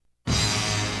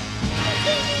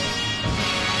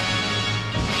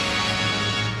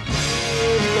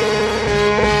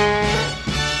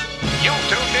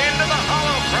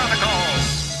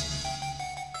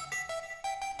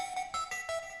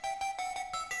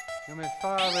You may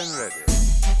fire when ready.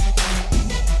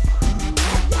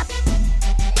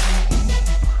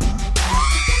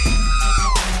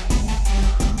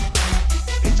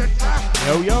 It's a trap.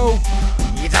 Yo.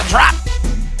 It's a trap.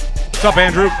 What's up,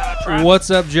 Andrew?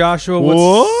 What's up, Joshua?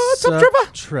 What's up,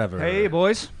 Trevor? Trevor. Hey,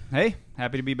 boys. Hey,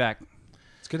 happy to be back.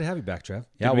 It's good to have you back, Trev.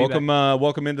 Yeah, Good to be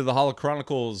welcome into the Holo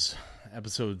Chronicles,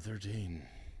 episode 13.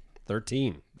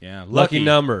 13. Yeah, Lucky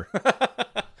number.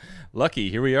 Lucky.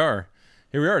 Here we are.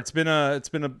 It's been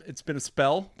a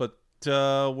spell, but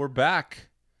we're back.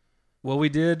 Well, we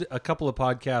did a couple of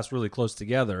podcasts really close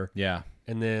together, Yeah,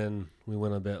 and then we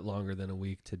went a bit longer than a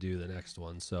week to do the next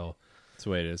one. So, that's the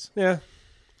way it is. yeah,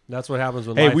 that's what happens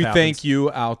when Hey, life we happens. thank you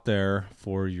out there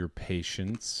for your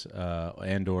patience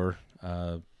and/or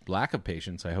lack of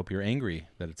patience. I hope you're angry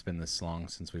that it's been this long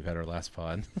since we've had our last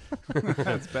pod,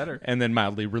 That's better. and then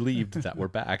mildly relieved that we're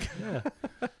back. Yeah,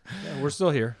 we're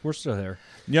still here. We're still here.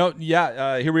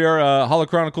 Here we are, Holo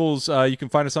Chronicles. You can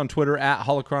find us on Twitter at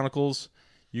Holo Chronicles.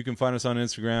 You can find us on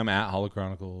Instagram at Holo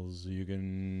Chronicles. You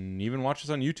can even watch us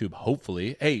on YouTube,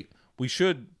 hopefully. Hey, we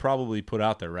should probably put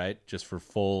out there, right? Just for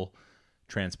full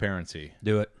transparency.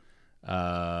 Do it.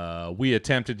 We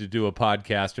attempted to do a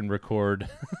podcast and record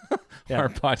our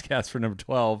podcast for number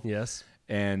 12. Yes.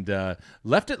 And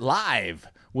left it live,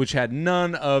 which had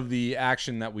none of the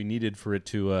action that we needed for it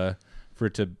to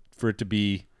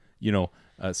be,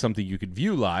 something you could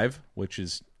view live, which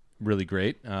is really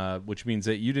great. Which means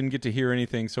that you didn't get to hear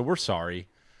anything. So we're sorry,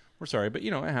 but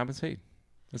it happens. Hey,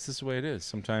 this is the way it is.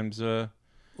 Sometimes.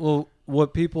 Well,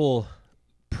 what people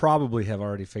probably have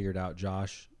already figured out,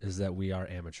 Josh, is that we are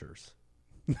amateurs.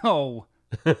 No.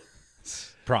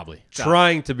 Probably.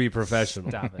 Trying to be professional.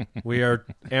 Stop it. We are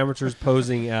amateurs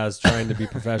posing as trying to be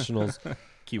professionals.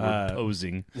 Keyword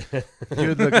posing.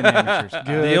 Good looking amateurs. Good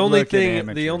The only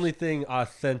looking thing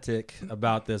authentic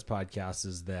about this podcast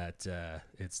is that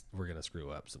we're gonna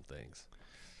screw up some things,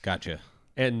 Gotcha.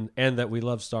 and that we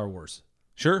love Star Wars.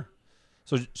 Sure.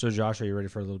 So Josh, are you ready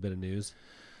for a little bit of news?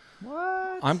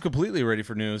 What? I'm completely ready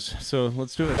for news. So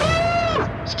let's do it.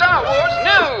 Star Wars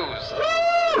news!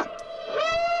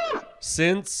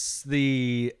 Since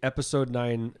the Episode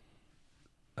 9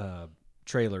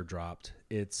 trailer dropped,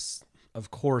 it's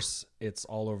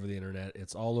all over the internet.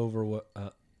 It's all over what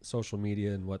social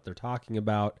media and what they're talking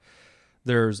about.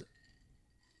 There's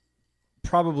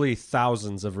probably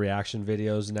thousands of reaction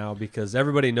videos now because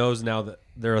everybody knows now that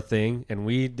they're a thing, and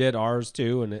we did ours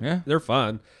too, and they're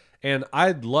fun. And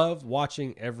I love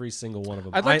watching every single one of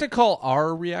them. I'd like to call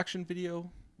our reaction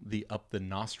video the up the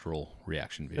nostril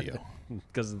reaction video.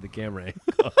 because of the camera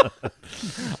angle.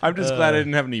 I'm just glad I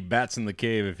didn't have any bats in the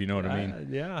cave, if you know what I mean.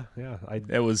 Yeah.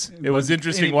 It was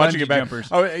interesting any watching bungee it back. jumpers.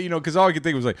 Oh, because all I could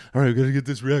think was like, all right, I got to get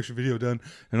this reaction video done,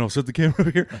 and I'll set the camera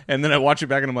over here. And then I watch it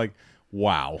back, and I'm like,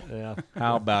 wow, Yeah.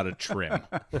 how about a trim?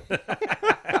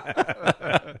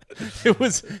 It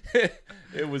was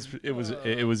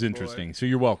interesting. So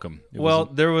you're welcome.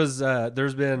 There's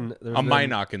been a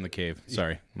Minoc in the cave.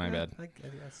 Sorry, my bad. I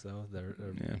guess so.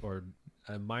 Or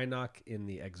a Minoc in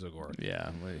the Exogorth. Yeah.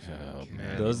 Oh,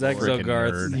 man. Those Frickin'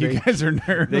 Exogorths, nerd. You guys are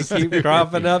nerds. they keep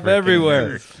cropping up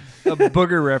everywhere. A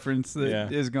booger reference that Yeah.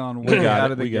 is gone way got out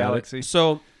it. of the We got it. galaxy.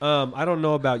 So, I don't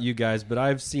know about you guys, but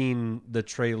I've seen the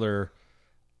trailer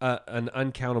an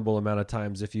uncountable amount of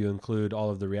times if you include all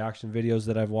of the reaction videos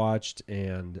that I've watched,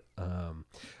 and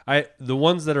the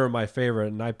ones that are my favorite,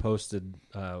 and I posted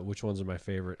which ones are my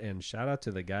favorite, and shout out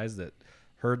to the guys that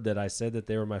heard that I said that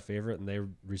they were my favorite, and they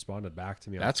responded back to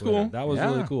me on That's Twitter. cool. That was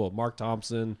Yeah. really cool. Mark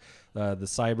Thompson, the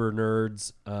Cyber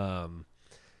Nerds,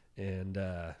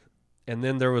 and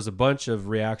then there was a bunch of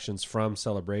reactions from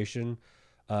Celebration,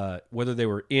 whether they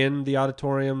were in the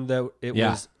auditorium that it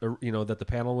Yeah. was, that the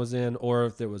panel was in, or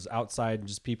if it was outside and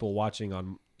just people watching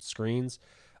on screens.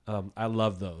 I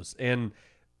love those. And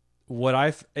what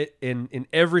in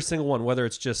every single one, whether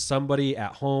it's just somebody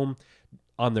at home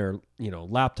on their,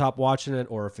 laptop watching it,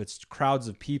 or if it's crowds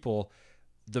of people,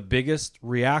 the biggest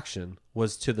reaction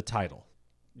was to the title.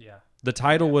 Yeah. The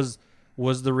title was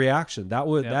the reaction. That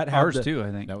had ours the, too, I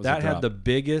think. That was that a had drop. the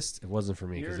biggest. It wasn't for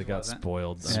me because Yours it got wasn't.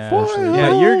 spoiled.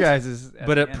 Yeah, your guys is.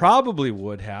 But it probably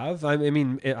would have. I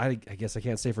guess I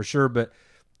can't say for sure, but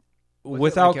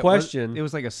without question, it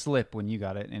was like a slip when you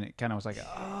got it, and it kind of was like,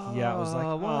 oh, yeah, it was like,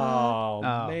 what? oh,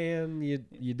 Oh. man, you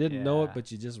didn't know it, Yeah.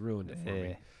 but you just ruined it for me.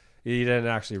 Eh. You didn't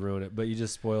actually ruin it, but you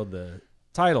just spoiled the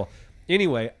title.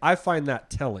 Anyway, I find that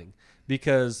telling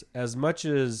because as much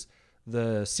as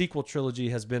the sequel trilogy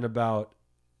has been about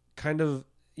kind of,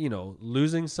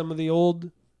 losing some of the old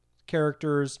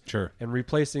characters Sure. and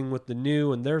replacing with the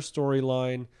new and their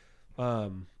storyline,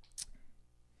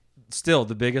 still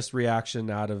the biggest reaction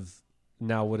out of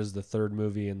now what is the third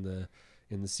movie in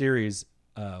the series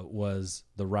was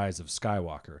the Rise of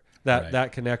Skywalker.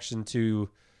 That connection to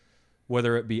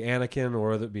whether it be Anakin or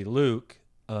whether it be Luke,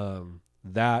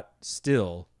 that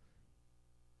still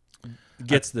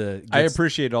gets I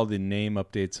appreciate all the name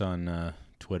updates on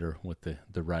Twitter with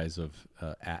the rise of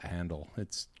at handle.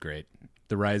 It's great.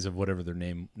 The rise of whatever their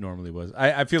name normally was.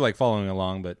 I feel like following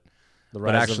along, but the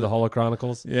Rise of the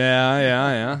Holochronicles.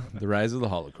 Yeah. The rise of the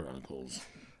Holochronicles.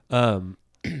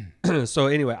 So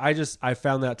anyway, I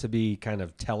found that to be kind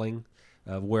of telling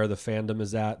of where the fandom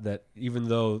is at. That even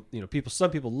though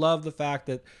some people love the fact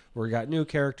that we got new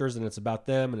characters and it's about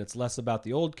them and it's less about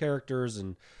the old characters,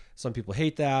 and some people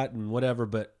hate that and whatever,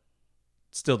 but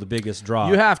still the biggest draw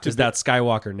You have to is that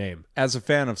Skywalker name. As a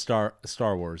fan of Star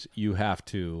Wars, you have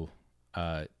to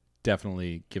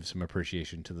definitely give some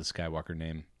appreciation to the Skywalker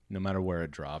name, no matter where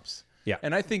it drops. Yeah,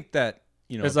 and I think that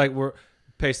it's like we're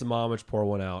pay some homage, pour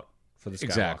one out for the Skywalkers.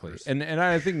 Exactly, and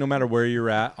I think no matter where you're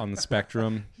at on the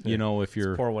spectrum, if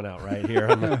you're pour one out right here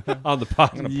on the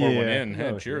pot. I'm gonna pour one in.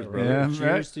 Hey, cheers, brother. Yeah,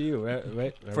 Cheers to you.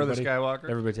 Right, For the Skywalker.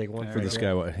 Everybody take one For the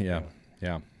Skywalker.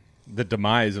 Yeah. The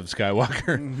demise of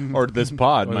Skywalker or this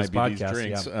pod Or might this be podcast, these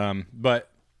drinks. yeah. But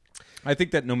I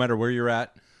think that no matter where you're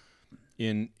at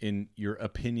in your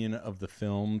opinion of the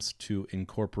films, to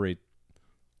incorporate,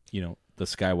 the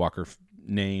Skywalker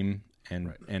name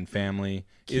and family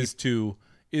is to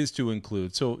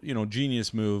include. So,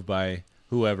 genius move by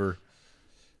whoever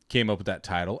came up with that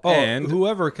title. Oh, and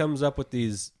whoever comes up with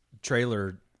these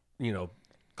trailer,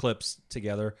 clips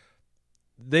together,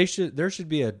 there should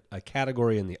be a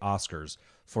category in the Oscars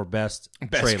for best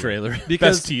trailer.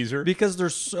 because, best teaser. because they're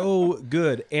so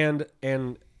good. And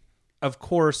of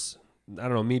course, I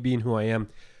don't know, me being who I am,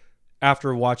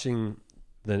 after watching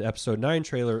the episode 9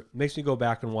 trailer, makes me go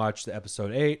back and watch the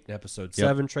episode 8 and episode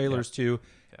 7 trailers too.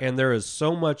 And there is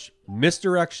so much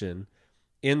misdirection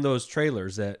in those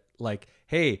trailers that, like,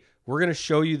 hey, we're going to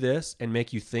show you this and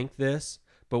make you think this,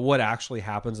 but what actually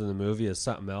happens in the movie is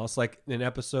something else. Like an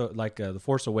episode like The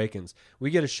Force Awakens,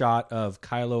 we get a shot of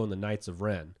Kylo and the Knights of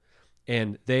Ren,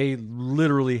 and they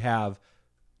literally have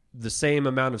the same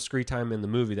amount of screen time in the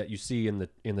movie that you see in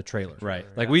the trailer. Right.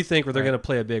 Like we think they're going to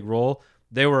play a big role.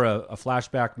 They were a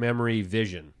flashback memory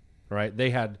vision, right? They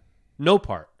had no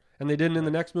part, and they didn't in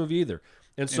the next movie either.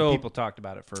 And so people talked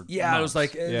about it for it was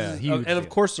like huge and of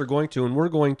course they're going to, and we're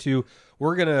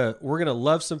gonna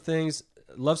love some things,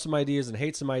 love some ideas, and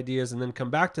hate some ideas, and then come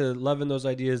back to loving those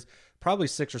ideas probably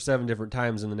 6 or 7 different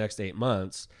times in the next 8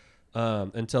 months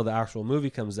until the actual movie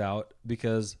comes out,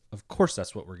 because of course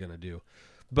that's what we're gonna do.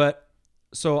 But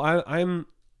so I'm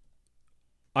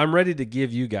ready to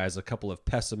give you guys a couple of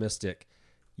pessimistic,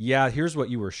 here's what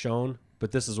you were shown,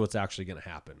 but this is what's actually going to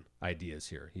happen ideas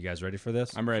here. You guys ready for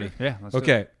this? I'm ready. Yeah. Let's do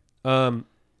it. Okay.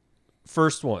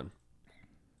 First one.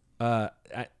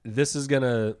 This is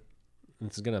gonna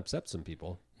upset some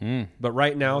people. But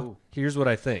right now, here's what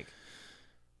I think.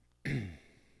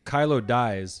 Kylo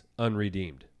dies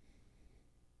unredeemed.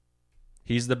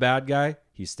 He's the bad guy.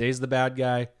 He stays the bad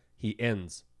guy. He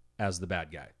ends as the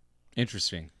bad guy.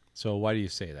 Interesting. So why do you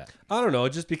say that? I don't know,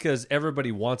 just because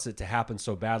everybody wants it to happen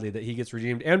so badly that he gets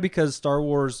redeemed, and because Star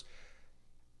Wars,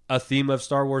 a theme of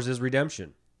Star Wars is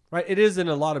redemption, right? It is in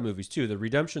a lot of movies too. The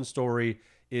redemption story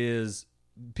is,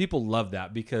 people love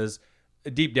that because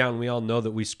deep down we all know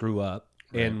that we screw up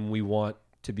and we want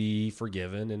to be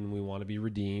forgiven and we want to be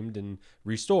redeemed and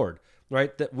restored,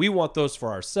 right? That we want those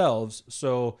for ourselves.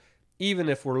 So even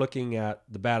if we're looking at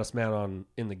the baddest man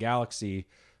in the galaxy,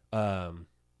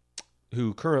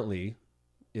 who currently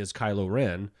is Kylo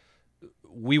Ren,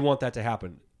 we want that to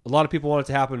happen. A lot of people want it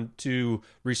to happen to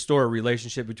restore a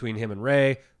relationship between him and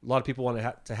Rey. A lot of people want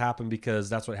it to happen because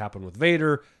that's what happened with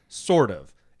Vader, sort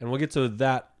of. And we'll get to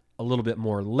that a little bit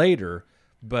more later.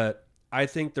 But I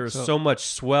think there's so much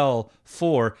swell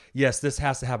for, yes, this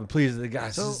has to happen. Please,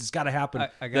 guys, this has got to happen.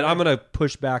 That I'm going to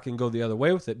push back and go the other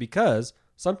way with it, because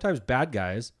sometimes bad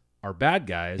guys are bad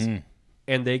guys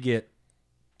and they get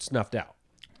snuffed out.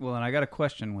 Well, and I got a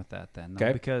question with that then, though,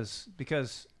 Okay.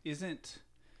 because isn't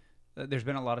there's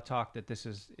been a lot of talk that this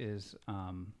is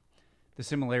the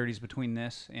similarities between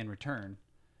this and Return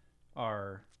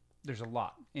are, there's a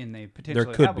lot, and they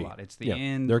potentially could have be. a lot. It's the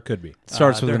end. There could be.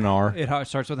 Starts with an R. It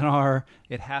starts with an R.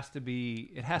 It has to be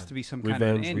some kind of an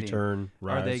Revenge, ending. return,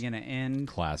 rise. Are they going to end?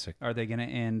 Classic. Are they going to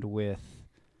end with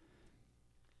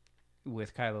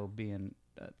Kylo being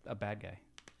a bad guy?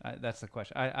 That's the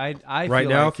question. I Right feel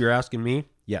now, like, if you're asking me,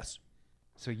 yes.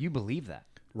 so you believe that?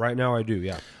 Right now, I do,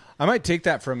 yeah. I might take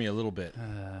that from you a little bit.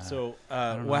 So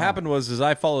what happened was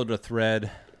I followed a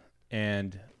thread,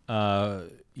 and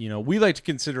we like to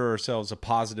consider ourselves a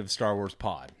positive Star Wars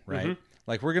pod, right?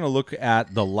 Like we're going to look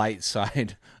at the light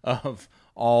side of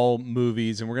all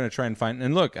movies, and we're going to try and find.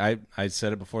 And look, I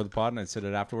said it before the pod, and I said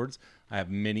it afterwards. I have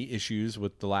many issues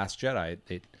with The Last Jedi.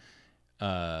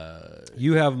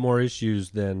 You have more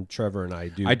issues than Trevor and I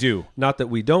do. I do. Not that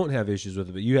we don't have issues with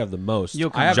it, but you have the most.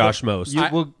 I have Josh the- most.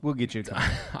 We'll get you.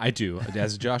 I do.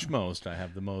 As Josh Most, I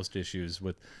have the most issues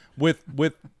with The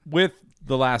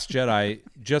Last Jedi,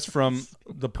 just from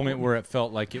the point where it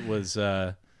felt like it was.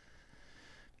 I'm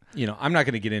not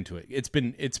going to get into it. It's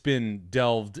been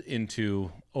delved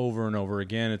into over and over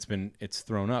again. It's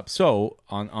thrown up. So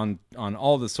on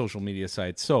all the social media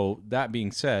sites. So that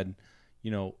being said,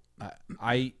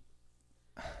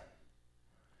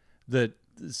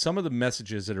 some of the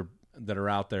messages that are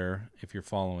out there, if you're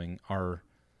following,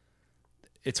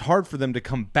 it's hard for them to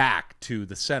come back to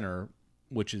the center,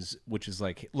 which is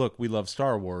like, look, we love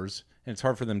Star Wars, and it's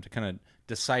hard for them to kind of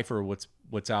decipher what's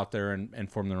out there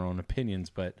and form their own opinions.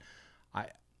 But I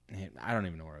don't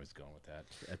even know where I was going with that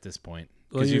at this point,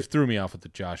 because you threw me off with the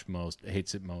Josh Most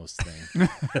hates it most thing.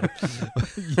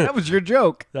 That was your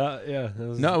joke. It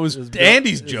was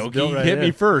Andy's joke. He hit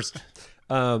me first.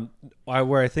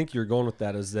 Where I think you're going with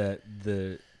that is that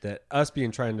that us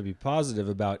being trying to be positive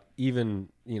about even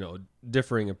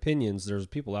differing opinions. There's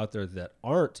people out there that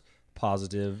aren't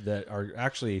positive, that are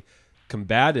actually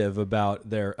combative about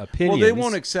their opinions. Well, they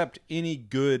won't accept any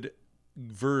good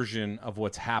version of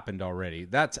what's happened already.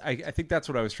 I think that's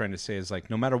what I was trying to say, is like,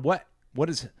 no matter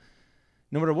what's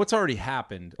already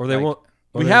happened, or they like, won't.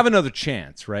 We have another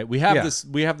chance, right? We have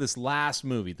this last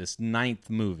movie, this 9th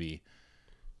movie,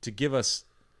 to give us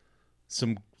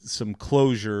some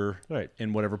closure, right,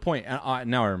 in whatever point.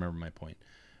 Now I remember my point.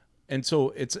 And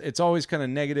so it's always kind of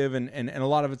negative, and a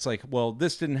lot of it's like, well,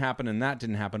 this didn't happen and that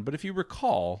didn't happen. But if you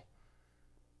recall,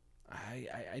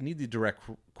 I need the direct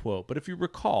quote, but if you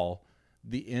recall,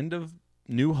 the end of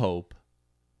New Hope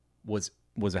was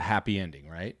a happy ending,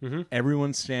 right? Mm-hmm.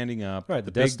 Everyone's standing up. Right,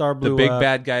 the Death Star blew up. The big up.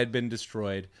 bad guy had been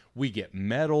destroyed. We get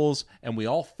medals, and we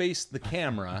all face the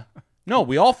camera. No,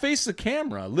 we all face the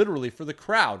camera, literally, for the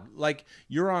crowd. Like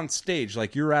you're on stage,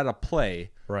 like you're at a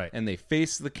play. Right. And they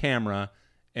face the camera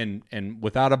and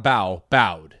without a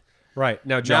bowed. Right.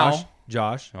 Now, Josh,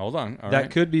 hold on. All that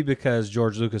right. could be because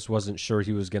George Lucas wasn't sure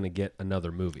he was going to get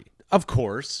another movie. Of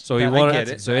course. So he I wanted get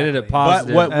it. So he ended up But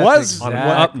positive. what was on an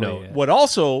up note.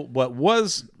 What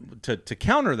was to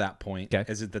counter that point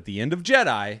is that at the end of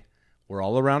Jedi, we're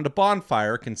all around a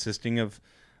bonfire consisting of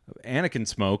Anakin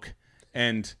smoke,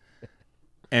 and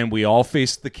we all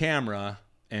face the camera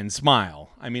and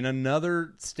smile. I mean,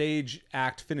 another stage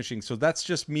act finishing. So that's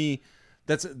just me.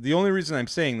 That's the only reason I'm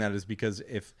saying that is because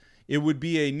if it would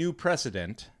be a new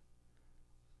precedent.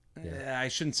 I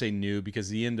shouldn't say new, because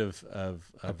the end of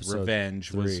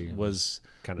Revenge was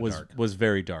kind of dark. Was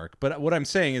very dark. But what I'm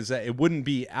saying is that it wouldn't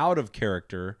be out of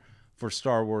character for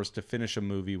Star Wars to finish a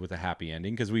movie with a happy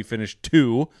ending, because we finished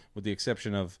 2, with the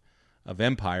exception of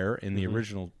Empire in the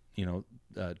original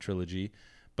trilogy.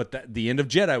 But the end of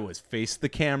Jedi was face the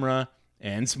camera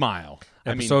and smile.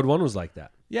 Episode 1 was like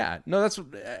that. Yeah, no, that's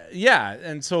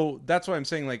and so that's why I'm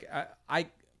saying, like, I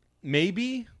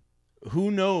maybe.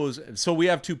 Who knows? So we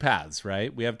have 2 paths,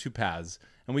 right? We have 2 paths,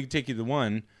 and we can take either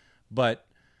one. But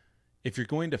if you're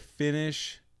going to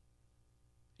finish,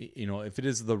 if it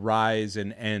is the rise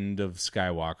and end of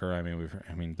Skywalker,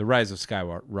 I mean, the rise of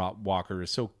Skywalker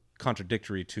is so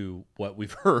contradictory to what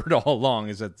we've heard all along,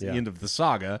 is at the end of the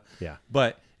saga. Yeah.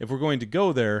 But if we're going to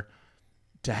go there,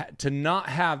 to not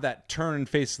have that turn and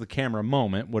face the camera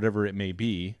moment, whatever it may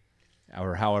be,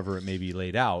 or however it may be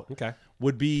laid out,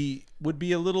 would be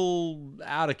a little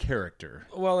out of character.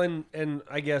 Well, and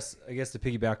I guess to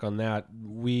piggyback on that,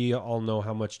 we all know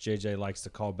how much JJ likes to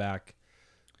call back,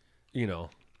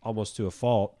 almost to a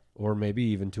fault, or maybe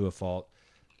even to a fault,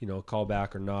 call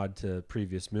back or nod to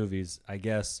previous movies. I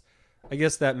guess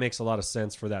that makes a lot of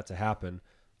sense for that to happen.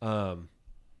 Right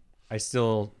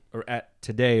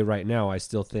now, I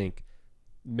still think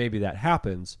maybe that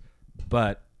happens,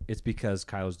 but it's because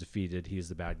Kylo's defeated. He's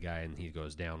the bad guy, and he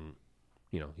goes down.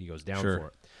 He goes down for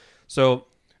it. So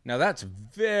now that's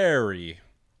very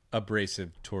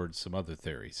abrasive towards some other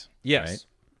theories. Yes. Right?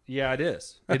 Yeah, it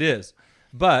is. It is.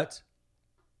 But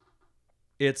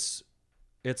it's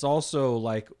also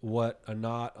like what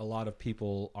not a lot of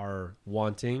people are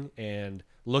wanting and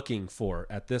looking for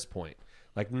at this point.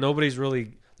 Like there's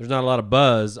not a lot of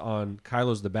buzz on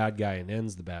Kylo's the bad guy and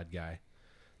En's the bad guy.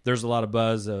 There's a lot of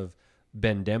buzz of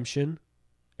Bendemption,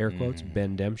 air quotes,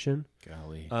 Bendemption.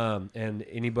 Golly. And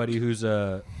anybody who's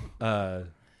a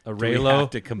a Do we Raylo. have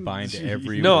to combine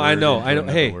every No, word I know. into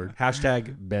another Hey, word?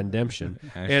 hashtag Bandemption.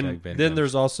 And Bandemption. then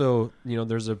there's also,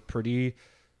 there's a pretty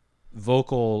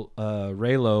vocal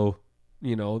Raylo,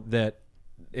 that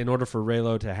in order for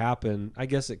Raylo to happen, I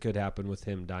guess it could happen with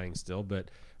him dying still, but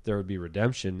there would be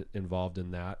redemption involved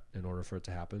in that in order for it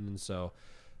to happen. And so,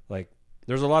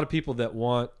 there's a lot of people that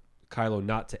want Kylo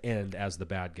not to end as the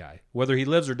bad guy. Whether he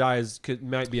lives or dies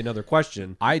might be another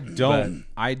question. I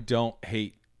don't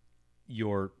hate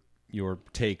your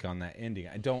take on that ending.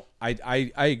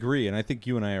 I agree, and I think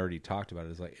you and I already talked about it.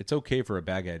 It's like it's okay for a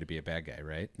bad guy to be a bad guy,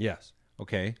 right? Yes.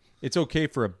 Okay. It's okay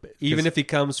for Even if he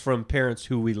comes from parents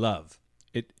who we love.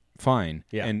 fine.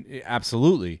 Yeah. And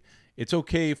absolutely. It's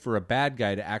okay for a bad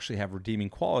guy to actually have redeeming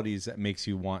qualities that makes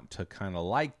you want to kind of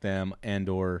like them and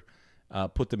or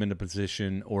put them in a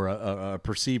position or a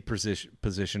perceived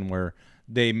position where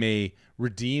they may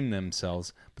redeem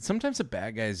themselves. But sometimes a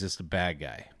bad guy is just a bad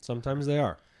guy. Sometimes they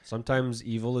are. Sometimes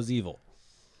evil is evil.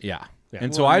 Yeah. Yeah.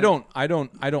 And so I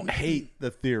don't hate the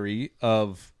theory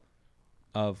of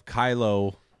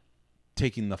Kylo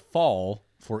taking the fall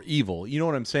for evil. You know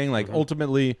what I'm saying? Like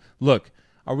ultimately, look,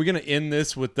 are we going to end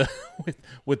this with the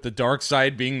with the dark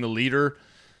side being the leader?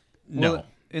 No. Well,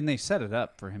 and they set it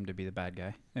up for him to be the bad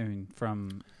guy. I mean,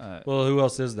 from Well, who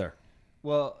else is there?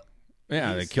 Yeah,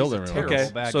 they he's killed a him. terrible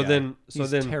Okay, bad so guy. then-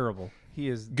 He's terrible. He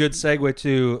is. Good segue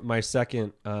to my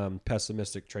second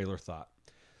pessimistic trailer thought.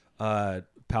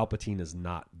 Palpatine is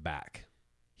not back.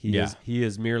 He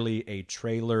is merely a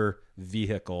trailer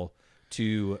vehicle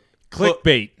to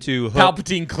Clickbait. to hook,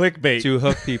 Palpatine clickbait. to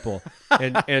hook people,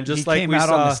 and just He like came we out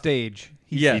saw on the stage.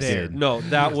 He's Yes, there. no,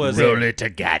 that was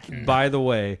by the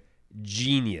way,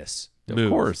 genius. of move.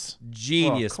 course.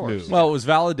 Genius Well, of course. move. Well, it was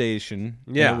validation.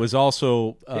 Yeah. And it was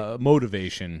also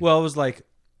motivation. Well, it was like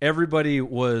everybody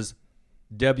was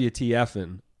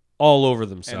WTFing all over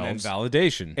and then themselves.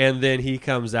 validation. And then he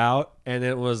comes out and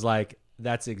it was like,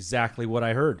 that's exactly what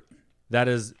I heard. That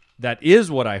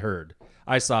is what I heard.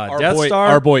 I saw a Death Star.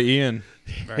 Our boy Ian.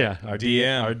 Yeah, our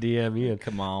DM. Our DM Ian.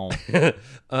 Come on.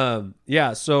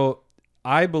 Yeah, so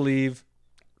I believe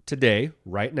today,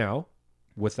 right now,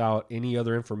 without any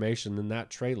other information than that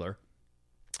trailer,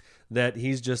 that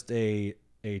he's just a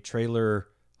trailer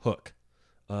hook.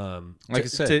 Like to, I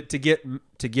said. to get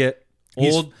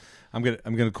He's- old I'm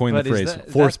gonna coin But the is phrase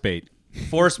that- force bait.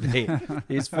 force bait.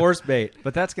 He's force bait.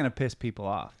 But that's going to piss people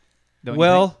off. Don't you think?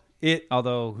 Well, it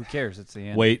Although, who cares? It's the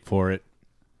end. Wait for it.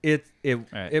 Right.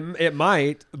 it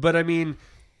might, but I mean,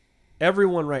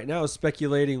 everyone right now is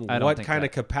speculating I don't what think kind that.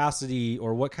 of capacity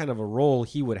or what kind of a role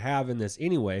he would have in this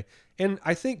anyway. And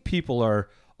I think people are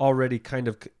already kind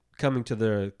of coming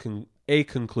to a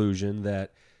conclusion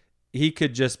that he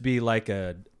could just be like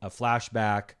a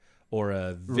flashback or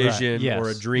a vision Right. Yes. or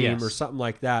a dream Yes. or something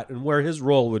like that, and where his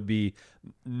role would be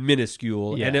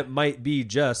minuscule, Yeah. and it might be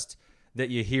just that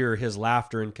you hear his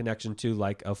laughter in connection to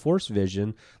like a force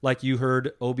vision, like you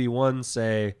heard Obi-Wan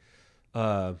say,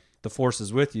 the force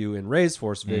is with you in Rey's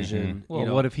force vision. Well, you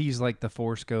know, what if he's like the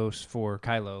Force Ghost for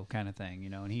Kylo kind of thing,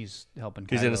 and he's helping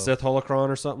Kylo? he's in a Sith holocron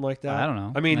or something like that? I don't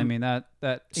know. I mean, that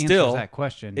still, answers that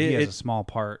question. He has a small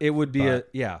part. it would be but-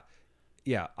 yeah.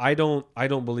 I don't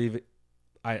believe it.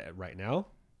 Right now,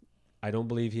 I don't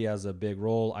believe he has a big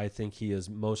role. I think he is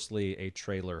mostly a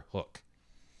trailer hook.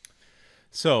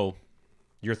 So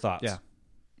Your thoughts? Yeah.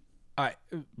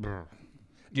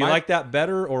 Do you like that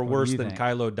better or do worse you than think?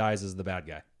 Kylo dies as the bad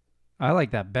guy? I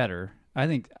like that better. I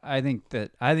think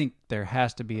there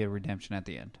has to be a redemption at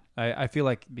the end. I feel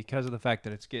like because of the fact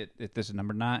that this is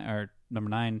number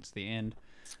 9, it's the end,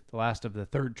 the last of the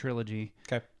third trilogy.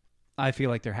 Okay. I feel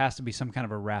like there has to be some kind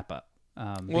of a wrap up.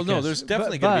 well, no, there's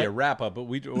definitely going to be a wrap up, but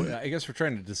I guess we're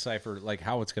trying to decipher like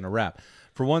how it's going to wrap.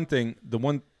 For one thing,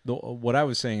 what I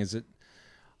was saying is that,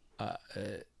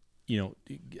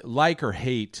 like or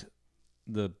hate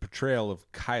the portrayal of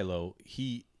Kylo,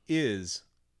 he is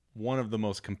one of the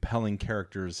most compelling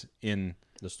characters in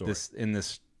The story.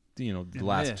 the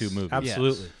last two movies.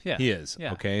 Absolutely. Yeah. He is.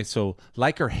 Yeah. Okay. So,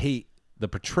 like or hate the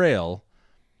portrayal,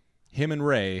 him and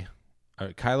Rey,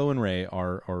 Kylo and Rey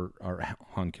are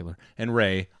Han Killer and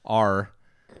Rey are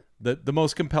the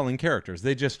most compelling characters.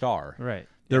 They just are. Right.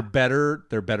 They're better.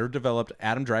 They're better developed.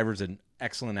 Adam Driver's an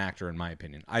excellent actor, in my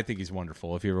opinion. I think he's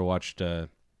wonderful. If you ever watched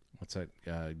what's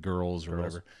that, Girls or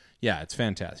whatever, yeah, it's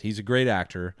fantastic. He's a great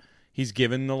actor. He's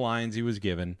given the lines he was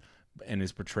given, and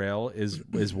his portrayal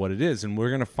is what it is. And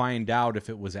we're gonna find out if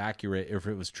it was accurate, if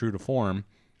it was true to form,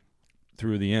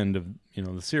 through the end of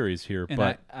the series here. And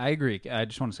but I agree. I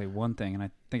just want to say one thing, and I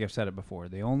think I've said it before.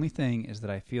 The only thing is that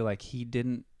I feel like he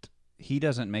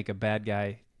doesn't make a bad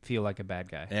guy feel like a bad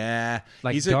guy. Yeah,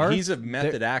 Like he's Darth, a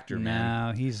method actor,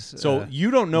 man. No, he's So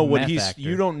you don't know what meth he's actor.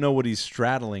 you don't know what he's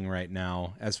straddling right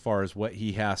now as far as what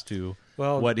he has to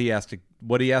what he has to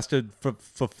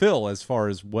fulfill as far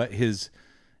as what his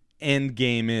end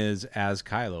game is as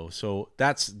Kylo. So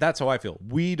that's how I feel.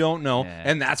 We don't know, Yeah.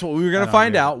 and that's what we were going to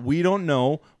find out. We don't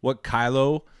know what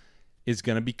Kylo is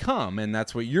going to become, and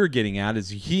that's what you're getting at. Is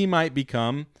he might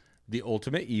become the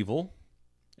ultimate evil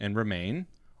and remain,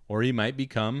 or he might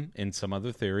become, in some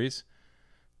other theories,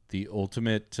 the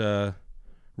ultimate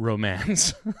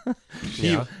romance.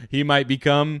 Yeah. He might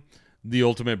become the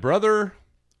ultimate brother,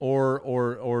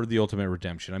 or the ultimate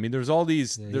redemption. I mean, there's all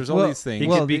these these He things.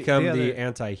 Well, could the become the, other-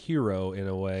 anti-hero in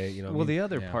a way. You know. Well, the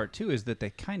other yeah. part too is that they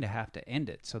kind of have to end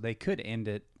it, so they could end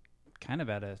it kind of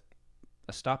at a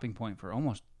stopping point for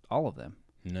almost all of them.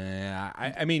 Nah,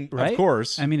 I mean, Right? of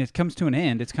course. I mean, it comes to an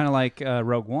end. It's kind of like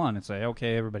Rogue One. It's like,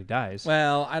 okay, everybody dies.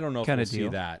 Well, I don't know if Kinda we'll see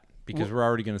deal. that because we're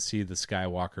already going to see the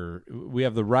Skywalker. We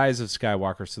have the rise of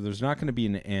Skywalker, so there's not going to be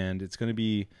an end. It's going to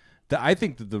be I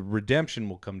think that the redemption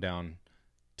will come down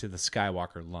to the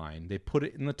Skywalker line. They put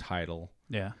it in the title.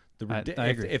 Yeah, The I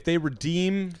agree. If they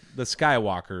redeem the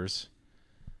Skywalkers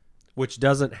which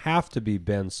doesn't have to be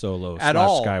Ben Solo at /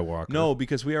 all, Skywalker. no,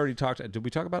 because we already talked. Did we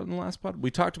talk about it in the last pod? We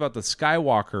talked about the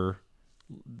Skywalker,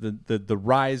 the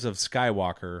rise of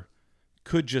Skywalker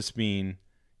could just mean,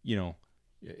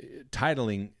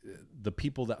 titling the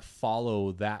people that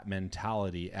follow that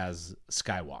mentality as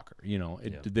Skywalker.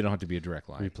 They don't have to be a direct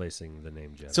line. replacing the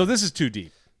name Jedi. So this is too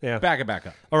deep. Yeah. Back it back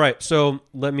up. All right, so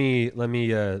let me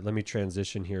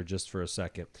transition here just for a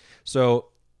second. So,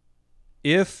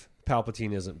 if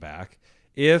Palpatine isn't back,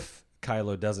 if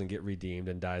Kylo doesn't get redeemed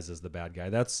and dies as the bad guy,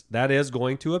 that is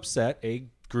going to upset a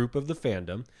group of the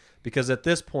fandom, because at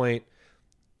this point,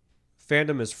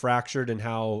 fandom is fractured in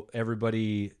how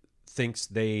everybody thinks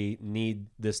they need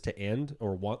this to end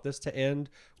or want this to end,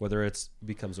 whether it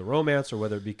becomes a romance or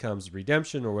whether it becomes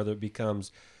redemption or whether it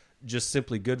becomes just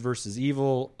simply good versus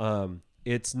evil.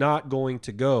 It's not going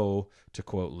to go, to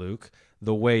quote Luke,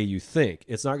 the way you think.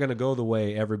 It's not going to go the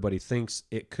way everybody thinks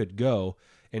it could go.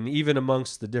 And even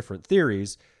amongst the different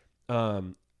theories,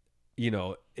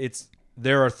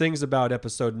 there are things about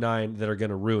Episode 9 that are going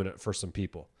to ruin it for some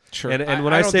people. Sure. And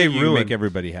when I, don't say think you ruin, make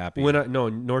everybody happy.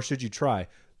 nor should you try.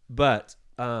 But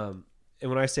and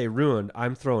when I say ruined,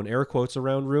 I'm throwing air quotes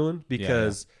around ruined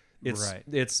because Right.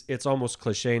 it's almost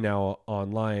cliche now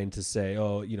online to say,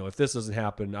 oh, if this doesn't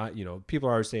happen, people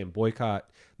are always saying boycott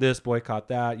this, boycott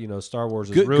that. Star Wars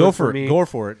is ruined go for for me. it. Go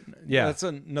for it. Yeah. That's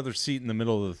another seat in the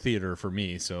middle of the theater for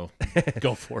me. So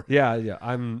go for it. Yeah.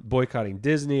 I'm boycotting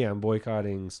Disney. I'm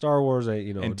boycotting Star Wars.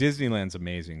 And Disneyland's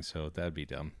amazing, so that'd be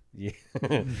dumb. Yeah.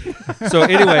 So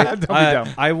anyway, dumb.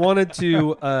 I wanted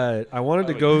to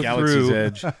go Galaxy's through.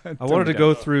 Edge. I wanted to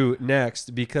go through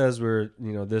next because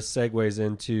this segues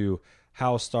into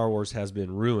how Star Wars has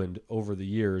been ruined over the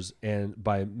years and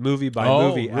by movie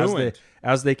ruined.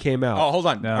 as they came out. Oh, hold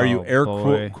on. No, Are you air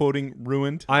boy. quoting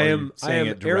ruined? I Or are am you saying it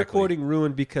air directly? quoting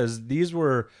ruined because these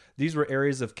were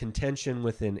areas of contention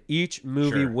within each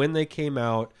movie Sure. when they came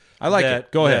out. I like it.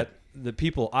 Go ahead. The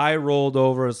people I rolled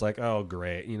over is like, oh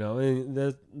great,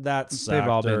 that sucked. They've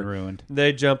all been or ruined.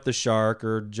 They jumped the shark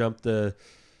or jumped the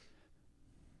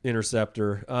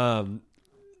interceptor.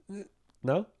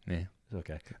 No, Yeah.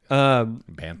 okay.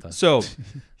 Bantha. So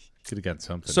Could have got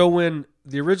something. So when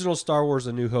the original Star Wars: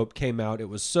 A New Hope came out, it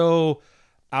was so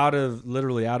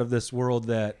literally out of this world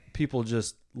that people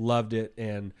just loved it,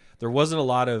 and there wasn't a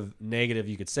lot of negative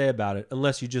you could say about it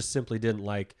unless you just simply didn't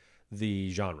like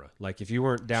the genre. Like if you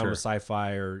weren't down with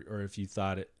sci-fi or if you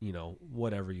thought it,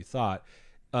 whatever you thought,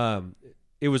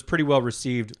 it was pretty well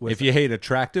received with if you hate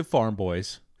attractive farm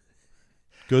boys,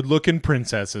 good-looking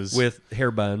princesses, with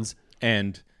hair buns,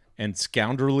 and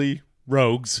scoundrelly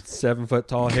rogues, 7 foot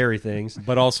tall hairy things.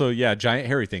 but also giant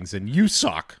hairy things, and you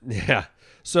suck. Yeah.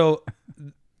 So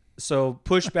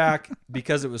pushback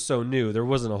because it was so new, there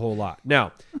wasn't a whole lot.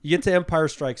 Now, you get to Empire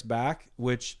Strikes Back,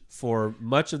 which for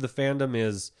much of the fandom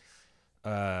is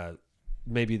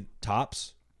maybe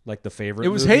tops, like the favorite. It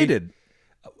was movie. hated.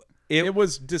 It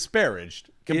was disparaged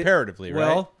comparatively, right?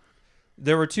 Well,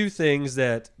 there were two things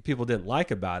that people didn't like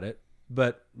about it,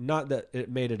 but not that it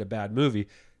made it a bad movie.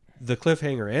 The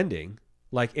cliffhanger ending,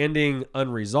 like ending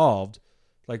unresolved,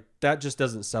 like that just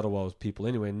doesn't settle well with people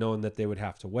anyway, knowing that they would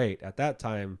have to wait. At that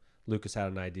time, Lucas had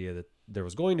an idea that there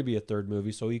was going to be a third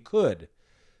movie, so he could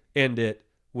end it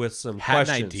with some Had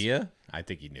questions. an idea? I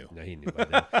think he knew. No, he knew by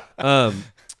then.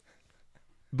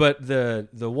 But the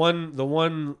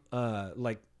one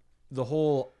like the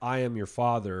whole "I am your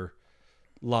father"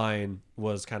 line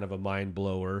was kind of a mind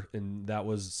blower, and that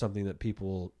was something that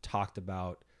people talked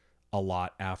about a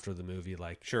lot after the movie.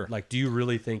 Like, Sure. like, do you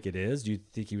really think it is? Do you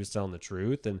think he was telling the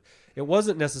truth? And it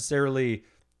wasn't necessarily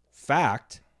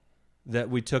fact that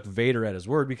we took Vader at his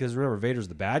word, because remember, Vader's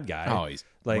the bad guy. Oh, he's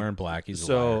wearing black. He's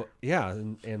a liar. yeah,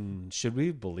 and should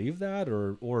we believe that,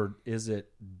 or is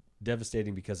it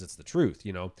devastating because it's the truth?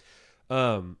 You know,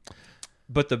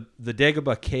 but the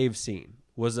Dagobah cave scene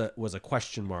was a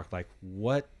question mark. Like,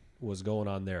 what was going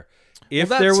on there? If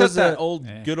Well, that there set was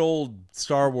that good old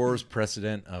Star Wars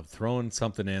precedent of throwing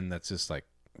something in that's just like,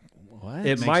 what?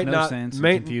 it makes might no not sense and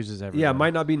may- confuses Yeah, everybody. it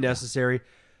might not be necessary.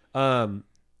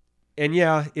 And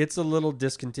yeah, it's a little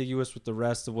discontiguous with the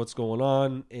rest of what's going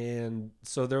on, and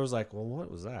so there was like, well, what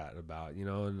was that about? You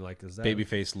know, and like, is that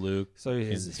Babyface Luke. So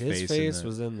his face in the-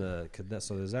 was in the.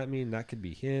 So does that mean that could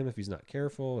be him if he's not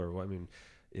careful, or what? I mean,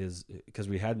 is because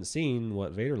we hadn't seen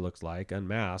what Vader looks like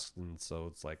unmasked, and so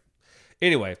it's like,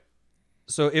 anyway.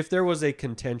 So if there was a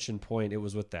contention point, it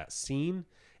was with that scene,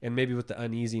 and maybe with the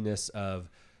uneasiness of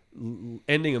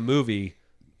ending a movie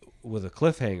with a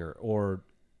cliffhanger or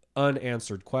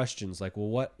unanswered questions, like,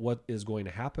 well, what is going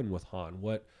to happen with Han?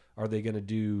 What are they going to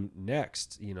do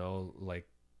next? You know, like,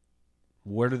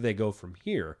 where do they go from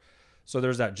here? So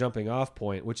there's that jumping off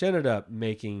point, which ended up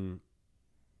making.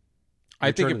 I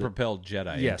think Return it of the- propelled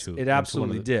Jedi Yes, into it into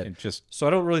absolutely one of the- did. It just So I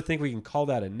don't really think we can call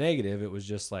that a negative. It was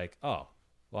just like, oh,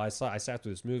 well, I sat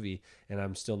through this movie, and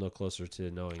I'm still no closer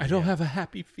to knowing. I don't yeah. have a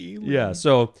happy feeling. Yeah.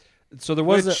 So there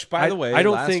was. Which, by the way, I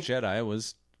don't Last think Jedi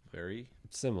was very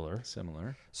similar.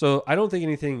 similar. So I don't think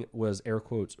anything was air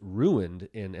quotes ruined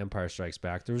in Empire Strikes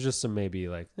Back. There was just some maybe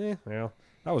like, well,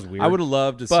 that was weird. I would have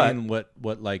loved to But- seen what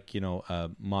like, you know,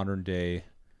 modern day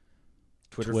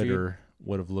Twitter Twitter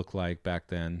would have looked like back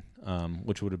then,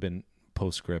 which would have been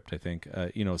postscript, I think.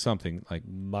 You know, something like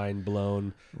mind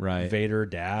blown. right. Vader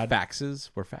dad. Faxes.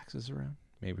 Were faxes around?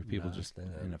 Maybe people No, just they-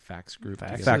 in a fax group.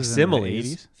 Faxes. together. Facsimiles. in the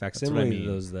 80s? Facsimile.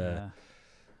 mean.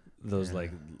 Those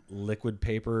like liquid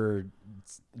paper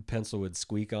pencil would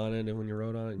squeak on it, and when you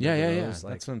wrote on it, Yeah, remember yeah, yeah. those?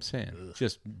 Like, That's what I'm saying.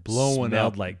 Just blowing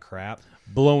smelled up, like crap.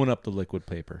 blowing up the liquid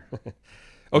paper.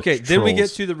 Okay, then we get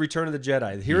trolls. to the Return of the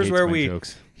Jedi. He Here's hates where my we.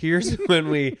 jokes. Here's when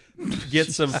we get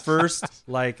some first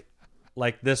like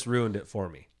this ruined it for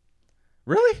me.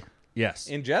 Really? Yes.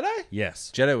 In Jedi?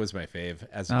 Yes. Jedi was my fave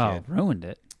as a Oh, kid. ruined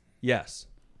it. Yes.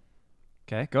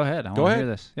 Okay, go ahead. I Go want to ahead. hear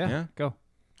this. Yeah, Yeah. go.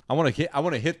 I want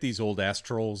to hit these old ass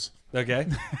trolls. Okay.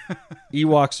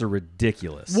 Ewoks are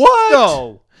ridiculous. What?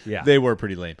 No. Yeah. They were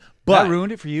pretty lame. That But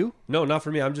ruined it for you? No, not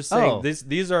for me. I'm just saying Oh.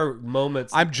 these are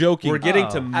moments. I'm joking. We're getting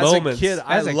to As moments. a kid,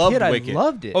 As I a loved kid, Wicket. I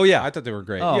loved it. Oh yeah. I thought they were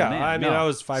great. Oh, yeah, man, I mean, no. I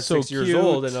was 5, So 6 years cute.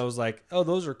 old, and I was like, "Oh,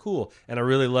 those are cool." And I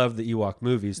really loved the Ewok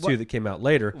movies too What- that came out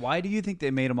later. Why do you think they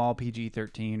made them all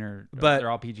PG-13 or But- they're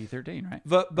all PG-13, right?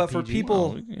 But for PG? people,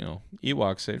 Well, you know,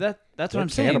 Ewoks. They, That's They're what I'm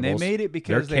saying. They cannibals. made it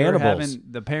because They're they were cannibals.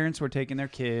 having the parents were taking their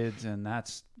kids, and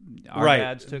that's our Right.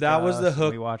 dads took That was us, the and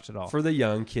hook we watched it all. for the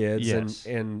young kids, Yes.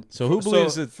 and So who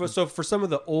believes that- for some of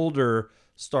the older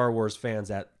Star Wars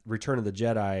fans at Return of the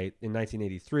Jedi in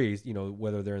 1983, you know,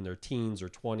 whether they're in their teens or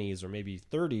 20s or maybe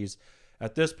 30s,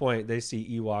 at this point they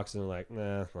see Ewoks and they're like,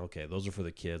 nah, okay, those are for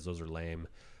the kids, those are lame.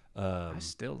 I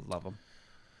still love them.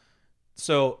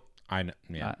 So I know.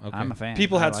 Yeah. Okay. I'm a fan.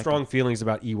 people I had like strong feelings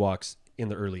about Ewoks in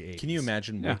the early 80s. Can you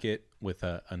imagine Yeah. Wicket with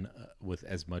with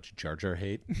as much Jar Jar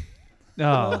hate? them.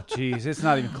 Oh, jeez, it's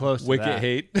not even close to Wicket that.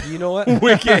 hate. You know what?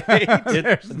 Wicket hate.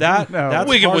 That's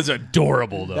Wicket hard- was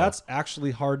adorable though. That's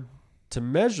actually hard to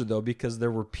measure though, because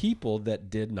there were people that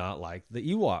did not like the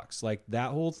Ewoks. Like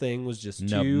that whole thing was just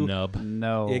too nub.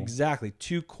 No, exactly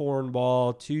too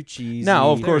cornball, too cheesy.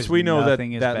 Now, of course, There's we know that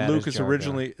nothing as bad as Lucas Jar Jar.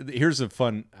 originally. Here's a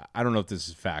fun. I don't know if this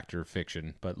is fact or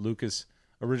fiction, but Lucas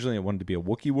originally wanted to be a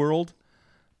Wookiee world,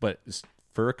 but his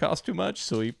fur cost too much,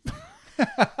 so he.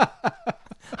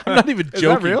 I'm not even joking.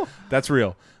 that real? That's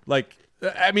real. Like,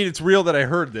 I mean, it's real that I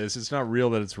heard this. It's not real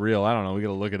that it's real. I don't know. We got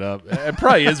to look it up. It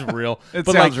probably is real. It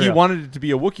but like, sounds he real. wanted it to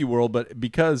be a Wookiee world, but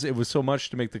because it was so much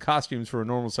to make the costumes for a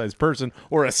normal sized person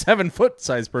or a 7-foot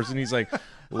sized person, he's like,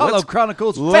 Hollow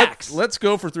Chronicles facts. Let's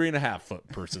go for 3.5-foot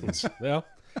persons. Yeah.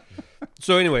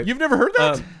 So anyway, You've never heard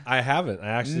that? I haven't. I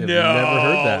actually have never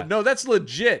heard that. No, that's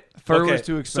legit. Fur Okay, was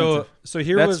too expensive. So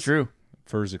here That's was true.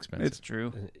 Fur's expensive. It's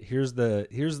true. here's the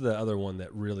other one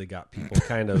that really got people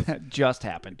kind of That just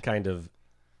happened.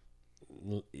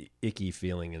 icky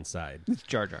feeling inside It's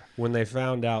Jar Jar. when they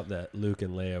found out that Luke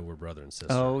and Leia were brother and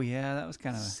sister. Oh yeah, that was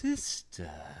kind of. sister.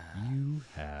 You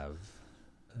have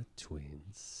a twin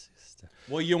sister.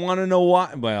 Well, you want to know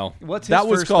why? Well, What's his that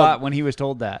was first called. thought when he was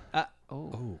told that?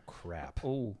 Oh crap!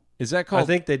 Oh, Is that called? I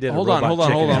think they did a Hold on, Robot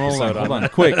Chicken episode hold on on.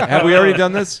 Quick, have we already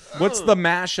done this? What's the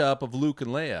mashup of Luke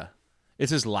and Leia? Is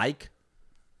this like,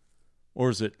 or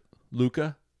is it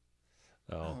Luca?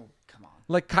 Oh, Come on.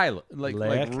 Like Kylo, like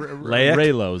Leic?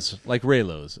 Raylos, like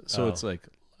Raylos. So it's like,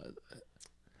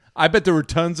 I bet there were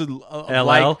tons of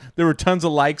LL? there were tons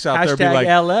of likes out there. Be like,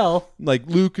 LL. like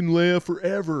Luke and Leia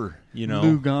forever. You know?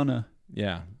 Lugana.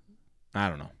 Yeah. I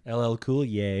don't know. LL Cool,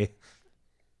 yay.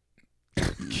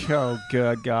 Oh,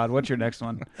 good God. What's your next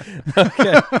one?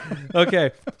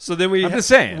 Okay, so then I'm just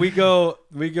saying. we go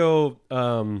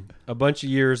a bunch of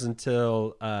years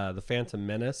until the Phantom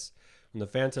Menace. When the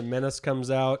Phantom Menace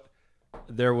comes out,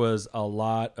 there was a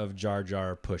lot of Jar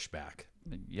Jar pushback.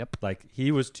 Yep. Like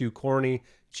he was too corny,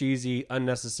 cheesy,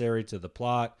 unnecessary to the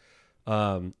plot.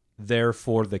 There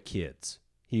for the kids.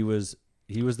 He was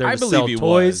there I to believe sell he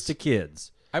toys was. to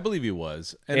kids. I believe he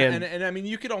was, And- and I mean,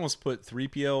 you could almost put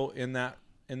 3PO in that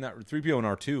 3PO and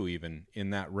R2 even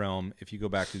in that realm. If you go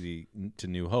back to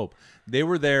New Hope, they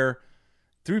were there.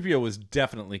 3PO was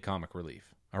definitely comic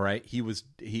relief. All right,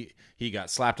 he got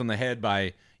slapped on the head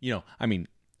by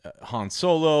Han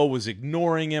Solo was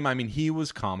ignoring him. I mean, he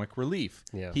was comic relief.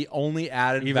 Yeah. He only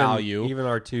added value. Even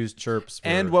R2's chirps.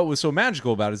 And what was so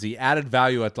magical about it is he added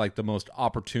value at like the most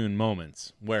opportune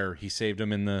moments, where he saved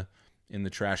him in the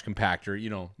trash compactor,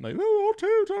 like, oh,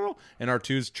 R2, and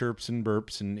R2's chirps and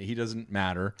burps, and he doesn't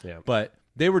matter. Yeah. But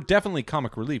they were definitely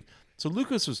comic relief. So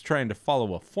Lucas was trying to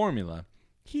follow a formula.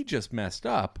 He just messed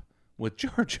up with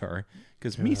Jar Jar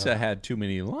because Misa had too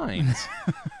many lines.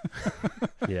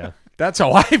 Yeah. That's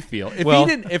how I feel. Well-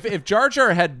 If Jar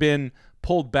Jar had been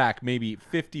pulled back maybe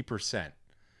 50%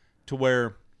 to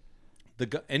where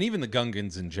and even the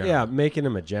Gungans in general. Yeah, making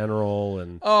him a general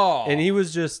and Oh. and he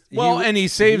was just And he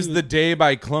saves the day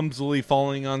by clumsily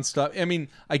falling on stuff. I mean,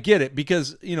 I get it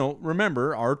because,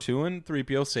 remember, R2 and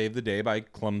 3PO saved the day by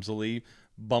clumsily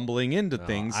bumbling into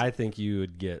things. I think you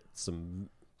would get some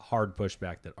hard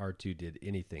pushback that R2 did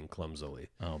anything clumsily.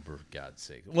 Oh, for God's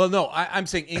sake. Well, no, I'm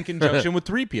saying in conjunction with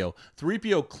 3PO.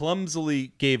 3PO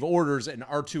clumsily gave orders and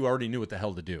R2 already knew what the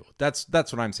hell to do. That's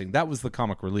what I'm saying. That was the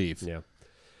comic relief. Yeah.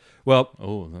 Well,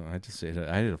 Oh, no, I just said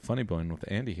I did a funny bone with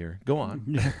Andy here. Go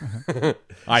on.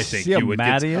 I think See how you would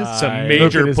mad get he is? some Look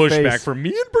major at his pushback face. from me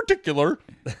in particular.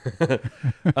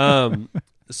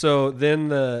 so then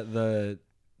the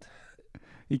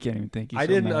You can't even think. He's I so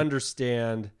didn't mad.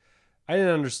 understand.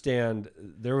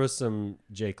 There was some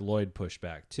Jake Lloyd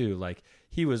pushback too. Like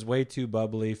he was way too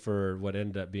bubbly for what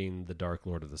ended up being the Dark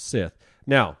Lord of the Sith.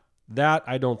 Now that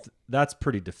that's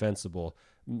pretty defensible.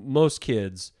 Most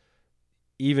kids,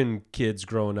 even kids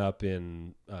growing up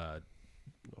in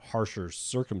harsher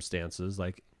circumstances,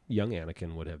 like young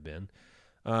Anakin would have been,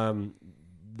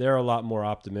 they're a lot more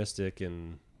optimistic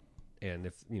and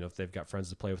if they've got friends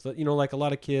to play with, like a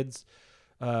lot of kids.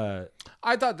 I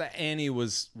thought that Annie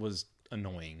was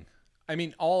annoying. I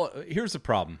mean, here's the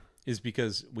problem is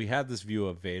because we have this view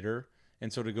of Vader,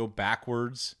 and so to go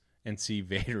backwards and see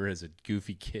Vader as a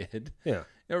goofy kid, Yeah.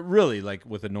 really like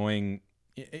with annoying.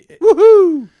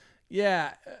 Woohoo!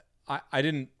 Yeah, I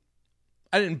didn't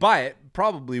buy it.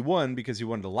 Probably one because he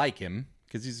wanted to like him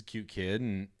because he's a cute kid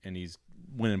and he's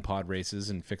winning pod races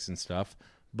and fixing stuff.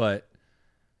 But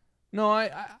no,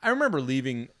 I remember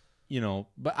leaving.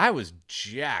 But I was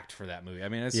jacked for that movie. I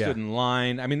mean, I stood in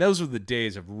line. I mean, those were the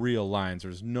days of real lines. There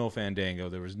was no Fandango.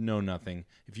 There was no nothing.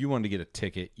 If you wanted to get a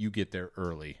ticket, you get there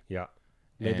early. Yeah.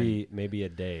 Maybe a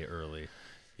day early.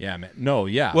 Yeah, man. No,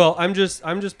 yeah. Well, I'm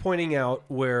just pointing out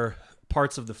where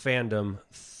parts of the fandom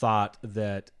thought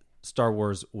that Star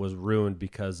Wars was ruined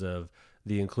because of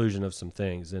the inclusion of some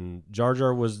things, and Jar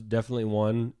Jar was definitely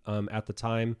one at the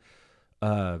time.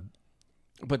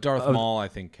 but Darth Maul, I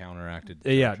think, counteracted.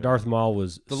 Yeah, Darth Maul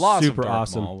was The loss super of Darth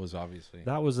awesome. Maul was obviously.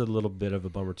 That was a little bit of a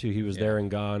bummer too. He was there and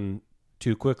gone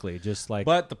too quickly, just like.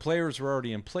 But the players were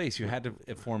already in place. You had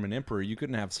to form an emperor. You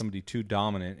couldn't have somebody too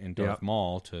dominant in Darth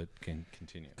Maul to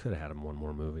continue. Could have had him one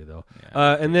more movie though.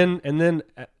 Yeah. And then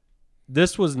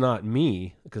this was not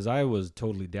me because I was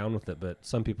totally down with it. But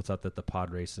some people thought that the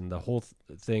pod race and the whole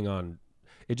thing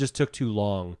it just took too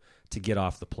long to get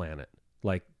off the planet.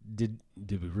 Like, did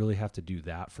we really have to do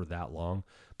that for that long?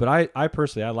 But I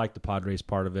personally, I liked the pod race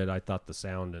part of it. I thought the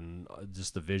sound and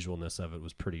just the visualness of it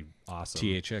was pretty awesome.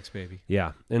 THX, baby.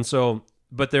 Yeah. And so,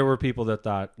 but there were people that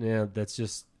thought, yeah, that's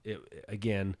just,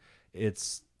 again,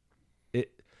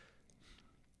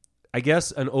 I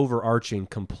guess an overarching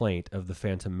complaint of the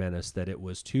Phantom Menace that it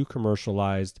was too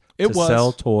commercialized to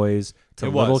sell toys to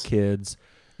little kids.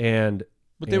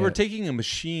 But they were taking a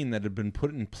machine that had been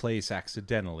put in place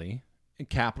accidentally and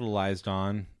capitalized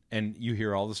on. And you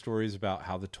hear all the stories about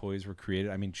how the toys were created.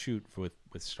 I mean, shoot, with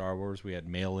with Star Wars. We had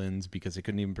mail-ins because they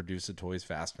couldn't even produce the toys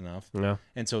fast enough. No.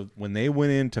 And so when they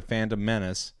went into Phantom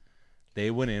Menace, they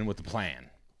went in with a plan.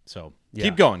 So Yeah.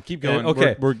 keep going.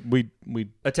 Okay. We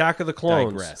Attack of the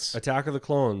Clones. digress. Attack of the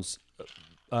Clones.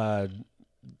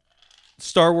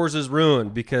 Star Wars is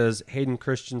ruined because Hayden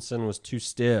Christensen was too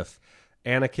stiff.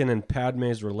 Anakin and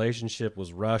Padme's relationship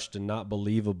was rushed and not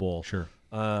believable. Sure.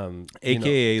 You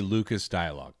AKA Lucas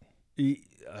dialogue. know,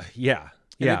 yeah.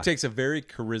 And Yeah. it takes a very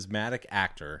charismatic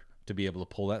actor to be able to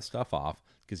pull that stuff off.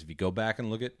 Because if you go back and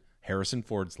look at Harrison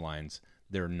Ford's lines,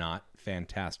 they're not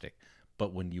fantastic.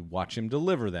 But when you watch him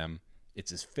deliver them,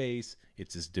 it's his face,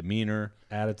 it's his demeanor,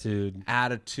 Attitude.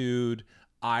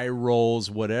 eye rolls,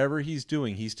 whatever he's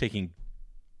doing, he's taking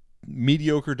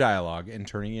mediocre dialogue and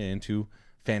turning it into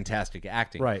fantastic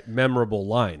acting. Right. Memorable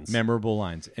lines. Memorable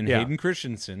lines. And Yeah. Hayden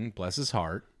Christensen, bless his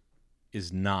heart,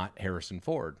 is not Harrison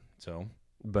Ford. So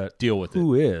but deal with it.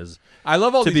 who is? I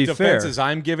love all To these be fair. defenses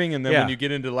I'm giving, and then Yeah. when you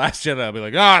get into Last Jedi, I'll be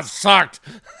like, it sucked.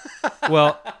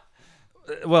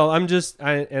 Well,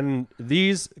 and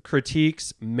these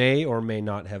critiques may or may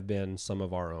not have been some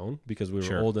of our own because we were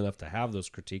Sure. old enough to have those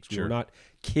critiques. We Sure. were not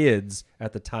kids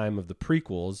at the time of the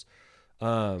prequels.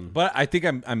 But I think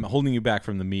I'm holding you back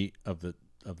from the meat of the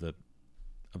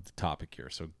topic here.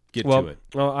 So get Well, to it.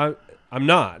 well, I'm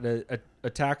not.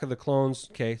 Attack of the Clones.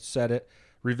 Okay, said it.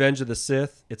 Revenge of the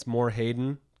Sith. It's more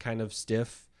Hayden, kind of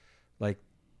stiff, like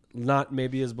not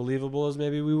maybe as believable as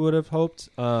maybe we would have hoped.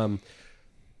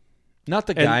 Not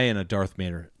the guy in a Darth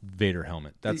Vader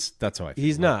helmet. That's how I feel.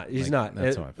 He's not. He's not.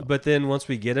 That's how I feel. But then once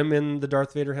we get him in the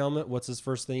Darth Vader helmet, what's his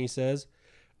first thing he says?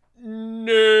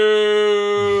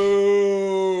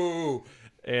 No.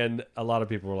 And a lot of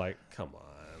people were like, "Come on."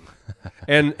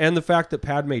 and the fact that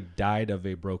Padme died of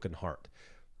a broken heart.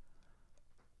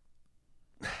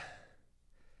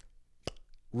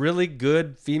 Really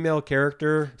good female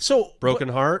character. So Broken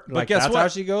heart. but Like guess that's what? how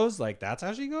she goes. Like that's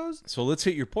how she goes. So let's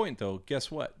hit your point, though.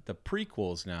 Guess what? The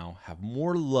prequels now have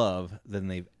more love than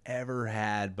they've ever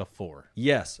had before.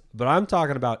 Yes, but I'm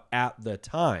talking about at the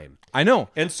time. I know.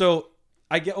 And so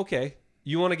I get, okay,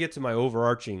 you want to get to my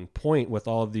overarching point with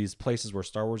all of these places where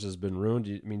Star Wars has been ruined.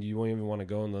 Do you even want to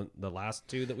go in the last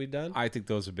two that we've done? I think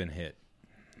those have been hit.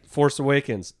 Force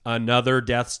Awakens, another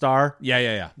Death Star.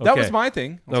 Yeah. That Okay. was my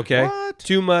thing. I was like, Okay. what?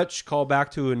 Too much call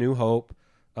back to A New Hope.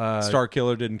 Star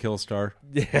Killer didn't kill Star.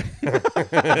 That's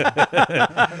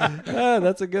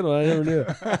a good one. I never knew.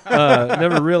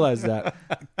 Never realized that.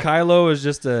 Kylo is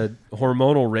just a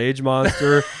hormonal rage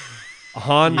monster.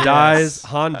 Han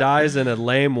dies in a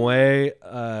lame way.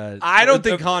 I don't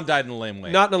think Han died in a lame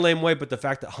way. Not in a lame way, but the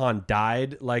fact that Han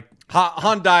died, like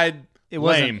Han died It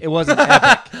lame. wasn't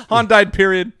epic. Han died,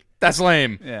 period. That's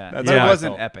lame. Yeah, That's but how it I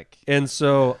wasn't felt. epic. And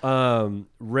so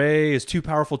Rey is too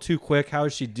powerful, too quick. How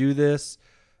does she do this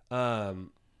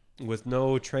with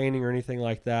no training or anything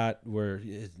like that? Where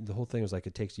the whole thing was like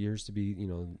it takes years to be,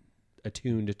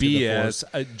 attuned to the Force.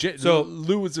 BS. So-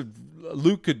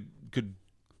 Luke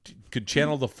could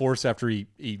channel the Force after he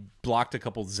blocked a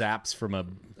couple zaps from a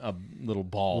little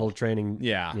ball. Little training.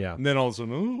 Yeah. Yeah. And then all of a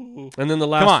sudden, ooh. And then the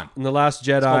Come on. Last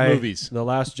Jedi, called movies. The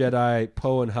Last Jedi,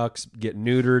 Poe and Hux get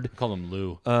neutered. Call him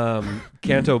Lou.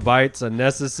 Canto bites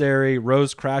unnecessary.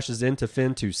 Rose crashes into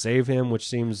Finn to save him, which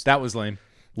seems That was lame.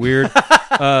 weird.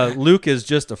 Luke is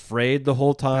just afraid the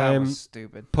whole That time. was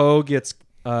stupid. Poe gets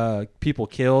people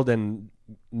killed and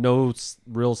no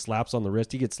real slaps on the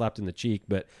wrist. He gets slapped in the cheek,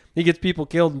 but he gets people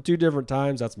killed in 2 different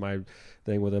times. That's my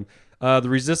thing with him. The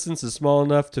Resistance is small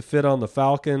enough to fit on the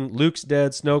Falcon. Luke's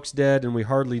dead, Snoke's dead, and we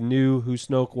hardly knew who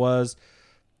Snoke was.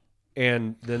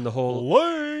 And then the whole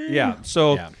yeah.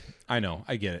 So Yeah. I know.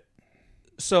 I get it.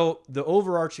 so the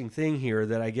overarching thing here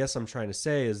that I guess I'm trying to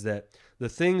say is that the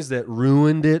things that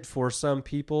ruined it for some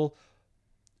people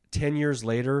 10 years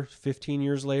later, 15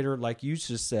 years later, like you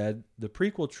just said, the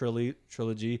prequel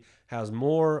trilogy has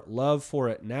more love for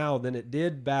it now than it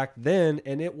did back then,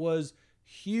 and it was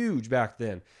huge back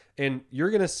then. And you're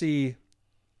going to see,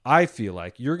 I feel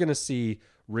like, you're going to see,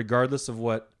 regardless of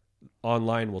what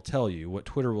online will tell you, what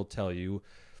Twitter will tell you,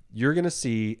 you're going to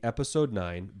see Episode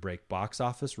 9 break box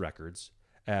office records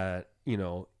at,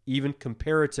 even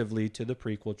comparatively to the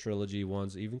prequel trilogy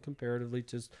ones, even comparatively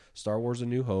to Star Wars A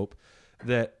New Hope,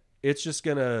 that it's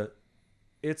going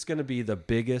to be the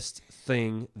biggest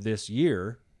thing this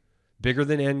year, bigger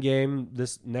than Endgame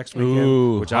this next weekend,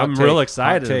 Ooh, which hot I'm take, real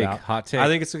excited hot take, about. hot take. I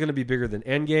think it's going to be bigger than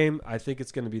Endgame. I think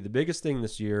it's going to be the biggest thing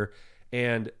this year,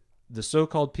 and the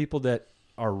so-called people that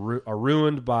are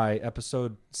ruined by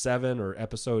Episode 7 or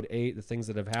Episode 8, the things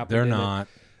that have happened. They're in it, not.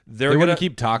 They're They going wouldn't to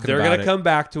keep talking They're about going to it. come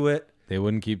back to it. They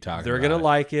wouldn't keep talking They're about going to it.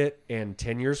 like it, and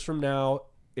 10 years from now,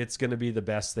 it's going to be the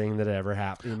best thing that ever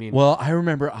happened. I mean, Well, I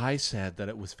remember I said that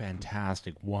it was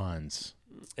fantastic once.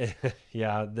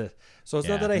 yeah. So it's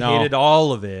Yeah, not that I no. hated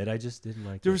all of it. I just didn't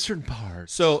like There it. were certain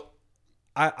parts. So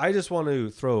I just want to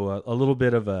throw a little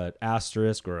bit of an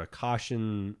asterisk or a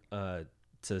caution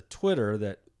to Twitter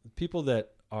that people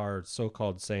that are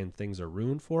so-called saying things are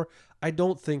ruined for, I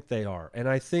don't think they are. And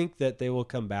I think that they will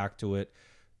come back to it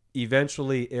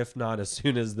eventually, if not as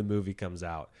soon as the movie comes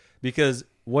out. Because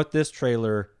what this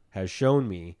trailer has shown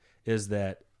me is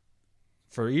that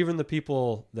for even the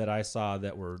people that I saw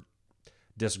that were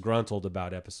disgruntled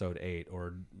about episode 8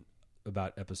 or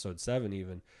about episode 7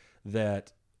 even,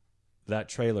 that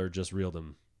trailer just reeled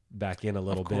them back in a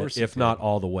little course bit, it if not did.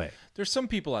 all the way. There's some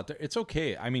people out there. It's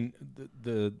okay. I mean,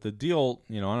 the deal.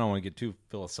 I don't want to get too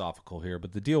philosophical here,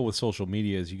 but the deal with social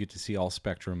media is you get to see all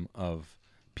spectrum of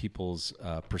people's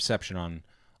perception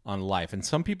on life. And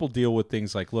some people deal with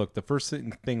things like, look, the first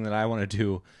thing that I want to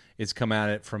do is come at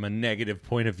it from a negative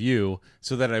point of view,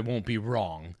 so that I won't be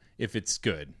wrong if it's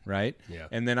good, right? Yeah.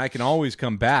 And then I can always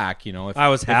come back. If I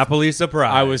was happily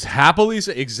surprised. I was happily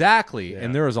exactly,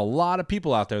 and there is a lot of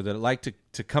people out there that like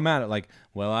to come at it like,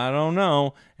 well, I don't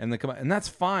know, and they come, and that's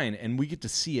fine, and we get to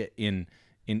see it in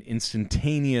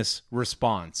instantaneous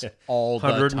response all the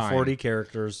time, 140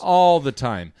 characters. all the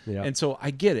time, Yeah. and so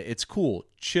I get it. It's cool,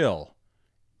 chill.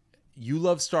 You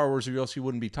love Star Wars, or else you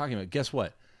wouldn't be talking about it. Guess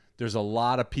what? There's a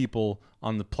lot of people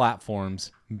on the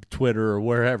platforms, Twitter or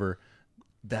wherever,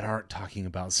 that aren't talking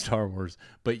about Star Wars,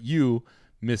 but you,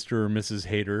 Mr. or Mrs.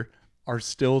 Hater, are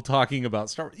still talking about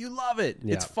Star Wars. You love it.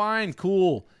 Yeah. It's fine.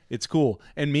 Cool. It's cool.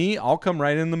 And me, I'll come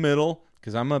right in the middle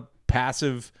because I'm a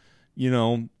passive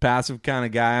kind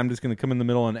of guy. I'm just going to come in the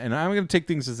middle and I'm going to take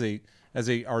things as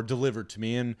they are delivered to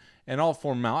me and I'll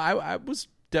form out. I was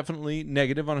definitely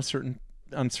negative on certain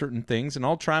things, and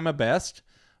I'll try my best.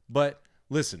 But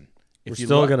listen, We're if you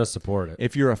still going to support it.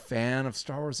 if you're a fan of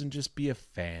Star Wars, then just be a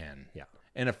fan. Yeah.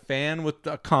 And a fan with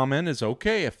a comment is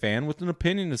okay. A fan with an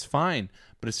opinion is fine.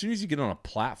 But as soon as you get on a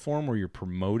platform where you're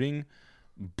promoting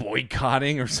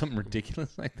boycotting or something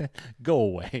ridiculous like that, go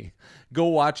away. Go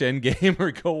watch Endgame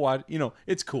or go watch,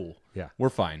 it's cool. Yeah. We're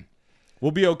fine.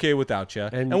 We'll be okay without you.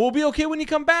 And we'll be okay when you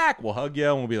come back. We'll hug you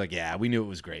and we'll be like, yeah, we knew it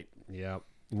was great. Yeah.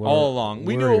 All along.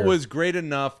 We we're knew here. it was great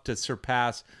enough to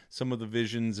surpass some of the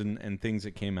visions and things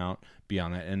that came out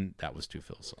beyond that. And that was too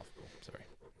philosophical. Sorry.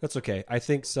 That's okay. I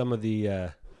think some of the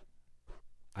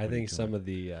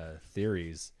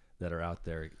theories that are out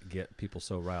there get people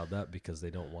so riled up because they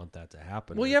don't want that to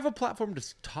happen. Well, you have a platform to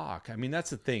talk. I mean,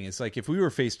 that's the thing. It's like if we were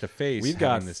face to face, We've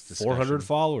got this discussion. 400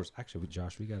 followers. Actually,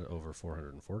 Josh, we got over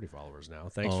 440 followers now.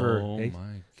 Thanks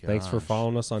Thanks for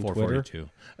following us on Twitter. 442.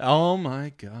 Oh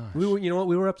my gosh. We were,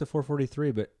 we were up to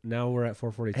 443, but now we're at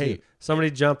 442. Hey.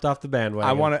 Somebody jumped off the bandwagon.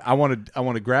 I want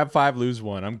to grab 5, lose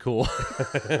 1. I'm cool.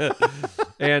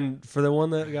 And for the one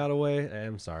that got away,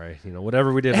 I'm sorry.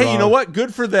 Whatever we did Hey, wrong. you know what?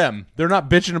 Good for them. They're not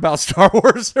bitching about Star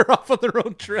Wars. They're off on their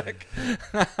own trek.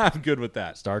 I'm good with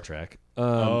that. Star Trek. We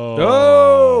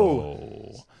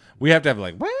have to have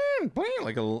like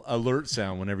a alert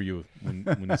sound whenever you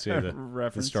when you say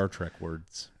the Star Trek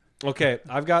words. Okay,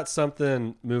 I've got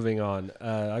something moving on.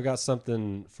 I've got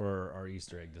something for our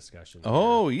Easter egg discussion.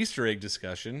 Oh, Easter egg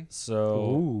discussion.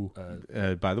 So,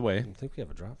 By the way, I think we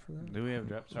have a drop for that. Do we have a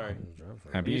drop? Sorry.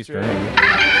 happy Easter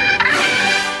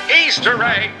Easter. Easter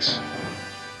eggs.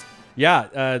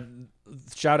 Yeah,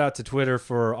 shout out to Twitter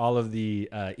for all of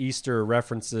the Easter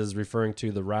references referring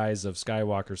to the rise of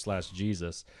Skywalker /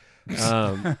 Jesus.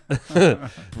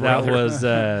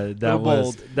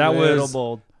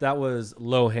 That was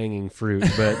low hanging fruit,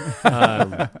 but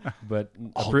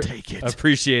I'll take it.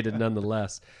 Appreciated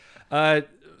nonetheless.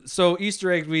 So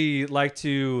Easter egg, we like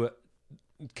to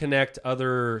connect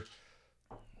other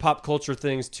pop culture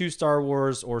things to Star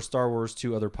Wars, or Star Wars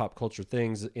to other pop culture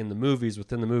things in the movies,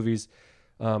 within the movies,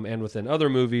 and within other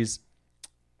movies.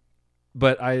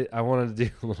 But I wanted to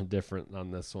do a little different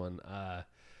on this one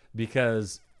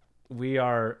because we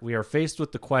are faced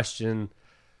with the question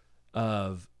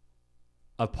of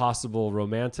a possible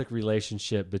romantic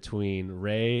relationship between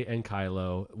Rey and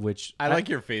Kylo, which I like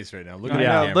your face right now. Look at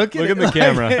Yeah. the camera. Look at Look it. at the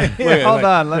camera. Yeah, hold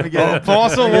on, let me get it.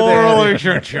 Possible Look at that.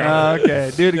 relationship.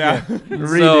 Okay, do it again.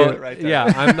 Redo So, it right there. yeah,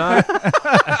 I'm not.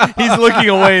 He's looking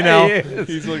away now. He is.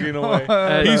 He's looking away.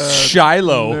 Uh, He's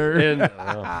Shiloh. And,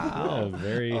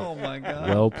 very Oh my god.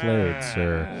 well played,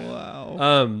 sir.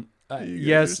 Wow.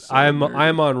 Yes, I'm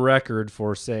on record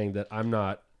for saying that I'm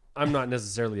not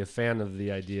necessarily a fan of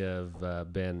the idea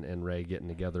of Ben and Rey getting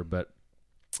together, but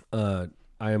I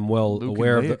am well Luke and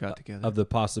aware Leia got together. of the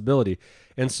possibility.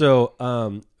 And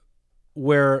so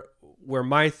where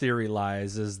my theory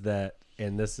lies is that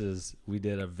and we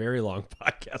did a very long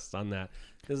podcast on that,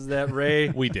 is that Rey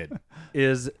We did.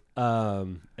 is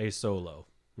a solo.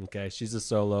 Okay, she's a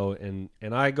solo, and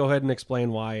I go ahead and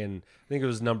explain why. And I think it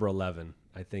was number 11.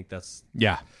 I think that's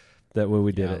Yeah. that way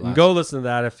we did Yeah, it. And go listen to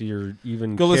that if you're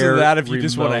even Go listen to that if you care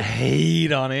just want to remote-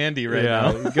 hate on Andy right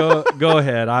now. go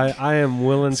ahead. I am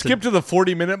willing Skip to the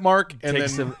 40-minute mark and Take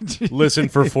then listen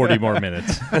for 40 more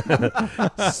minutes.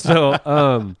 to.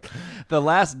 So The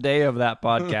last day of that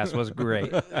podcast was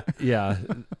great. yeah.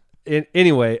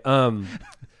 Anyway,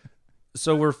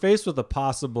 so we're faced with a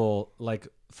possible, like,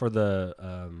 for the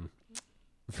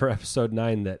for episode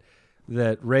 9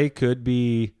 that Rey could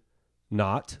be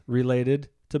not related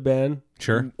to Ben,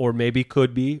 Sure. or maybe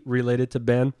could be related to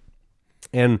Ben,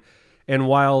 and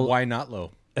while Why not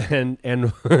low? and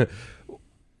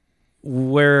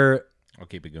where I'll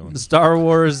keep it going. Star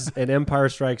Wars and Empire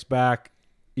Strikes Back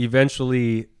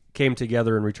eventually came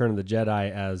together in Return of the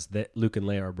Jedi as Luke and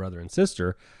Leia are brother and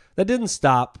sister, that didn't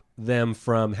stop them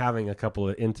from having a couple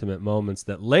of intimate moments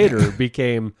that later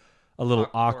became a little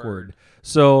awkward.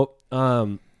 So,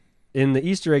 in the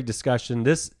Easter egg discussion,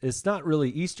 it's not really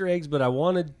Easter eggs, but I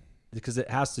wanted, because it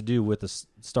has to do with the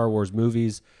Star Wars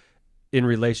movies in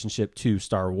relationship to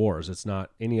Star Wars. It's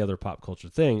not any other pop culture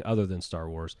thing other than Star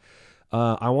Wars.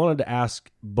 I wanted to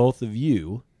ask both of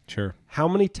you, Sure. how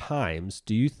many times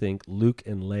do you think Luke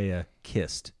and Leia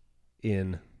kissed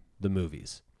in the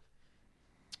movies?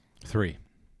 3.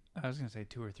 I was gonna say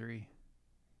 2 or 3.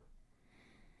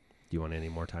 Do you want any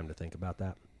more time to think about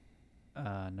that?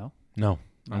 No. No.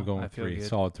 I'm No, going I with feel 3. good.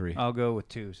 Solid 3. I'll go with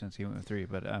 2 since he went with 3,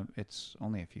 but it's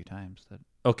only a few times that.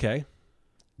 Okay.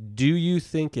 Do you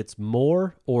think it's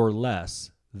more or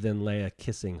less than Leia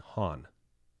kissing Han?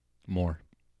 More.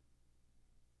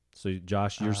 So,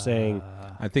 Josh, you're saying,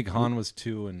 I think Han was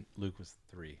 2 and Luke was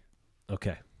 3.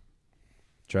 okay.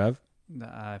 Trev?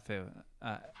 I feel.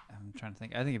 I'm trying to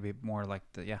think. I think it'd be more like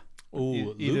Oh,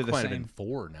 either Luke the might have same. been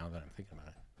 4 now that I'm thinking about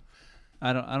it.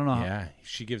 I don't know. Yeah,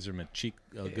 she gives him a good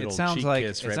It old sounds cheek like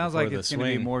kiss it right sounds before like the it's going to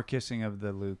be swing. more kissing of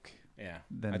the Luke Yeah,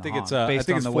 than I think Han, it's based I think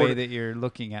on it's the 4, way that you're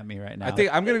looking at me right now. I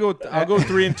think I'm gonna go. I'll go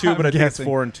 3 and 2, I'm but I think it's guessing.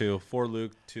 4 and 2. 4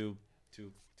 Luke, 2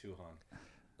 Han.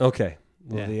 Okay.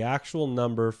 Well, Yeah. the actual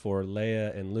number for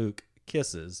Leia and Luke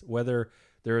kisses, whether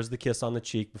there is the kiss on the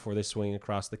cheek before they swing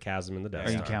across the chasm in the Death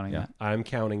Are you Star. counting that? I'm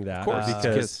counting that. Of course, it's a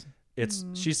because kiss.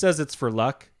 it's she says it's for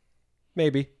luck.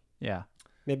 Maybe. Yeah.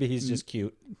 Maybe he's just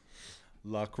cute.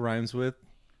 Luck rhymes with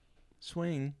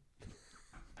swing.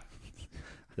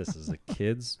 This is a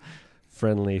kids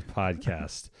friendly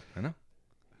podcast. I know.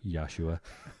 Joshua.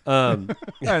 I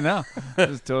know.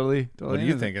 It's totally. What are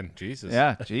you thinking? Jesus.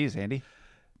 Yeah. Jeez, Andy.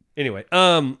 Anyway,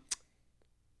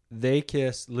 they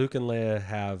kiss. Luke and Leia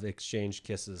have exchanged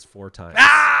kisses 4 times.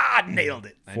 Ah, nailed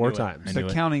it. I 4 knew it. times. I So knew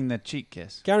it. counting the cheek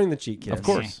kiss. Counting the cheek kiss. Of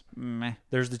course. Meh.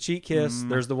 There's the cheek kiss.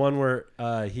 There's the one where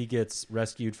he gets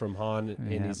rescued from Han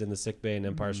and Yeah. he's in the sick bay and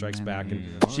Empire Strikes Back,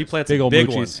 and Mm. she plants Big a old big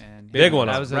moochies. one. And Big one.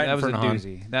 That was a, Right that in was a front of Han.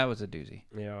 doozy. That was a doozy.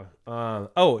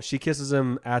 Yeah. She kisses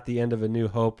him at the end of A New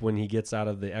Hope when he gets out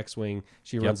of the X-wing.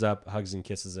 She runs up, hugs and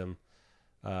kisses him.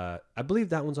 I believe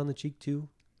that one's on the cheek too.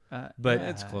 But yeah,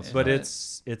 it's close But enough.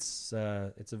 it's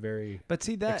a very But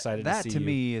see that excited to that see to you.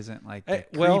 me isn't like the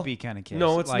well, creepy kind of kiss.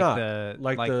 no, it's like not The,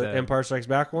 like the Empire Strikes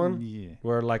Back one, Yeah.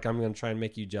 where like I'm gonna try and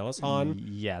make you jealous, Han.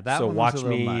 Yeah, that So one watch was a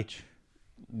little me much.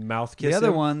 Mouth kiss. The other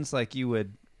him. ones, like you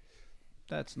would.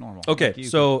 That's normal. Okay, Like, you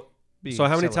so could be how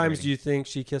many times celebrating. do you think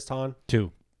she kissed Han?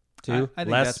 2. 2? I think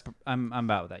less? that's. I'm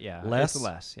about with that. Yeah, Less? It's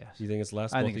less. Yes. Do you think it's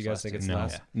less? I Both think of you it's guys less, think it's too. No.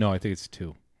 less? Yeah. No, I think it's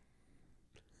 2.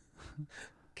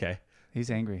 Okay. He's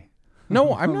angry.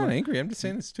 No, I'm not angry. I'm just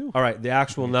saying it's 2. All right. The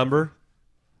actual number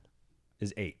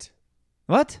is 8.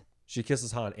 What? She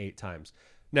kisses Han 8 times.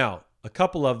 Now, a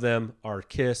couple of them are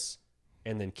kiss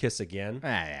and then kiss again.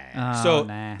 So,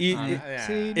 nah. See,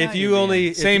 Yeah. if you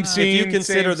only Same if scene, you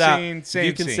consider same that scene, if same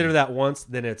you consider scene. that once,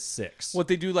 then it's 6. What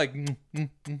they do, like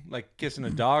kissing a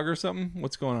dog or something?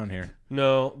 What's going on here?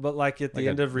 No, but like at the Like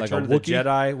end a- of like Return a of the Wookiee?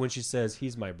 Jedi, when she says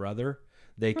he's my brother,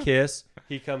 they kiss.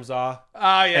 He comes off. Oh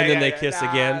yeah, And then they kiss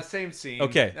again. Same scene.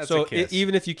 Okay, That's so a kiss.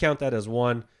 even if you count that as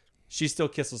 1, she still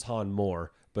kisses Han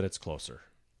more, but it's closer.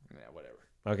 yeah, whatever.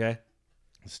 Okay.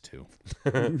 It's 2.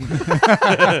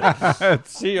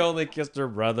 She only kissed her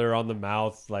brother on the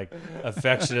mouth, like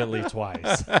affectionately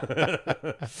twice.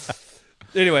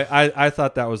 Anyway, I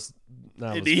thought that was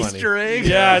funny. Easter egg.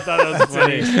 Yeah, I thought that was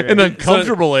funny. An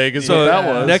uncomfortable egg is So what that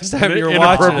was. next time you're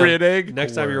watching inappropriate it, egg.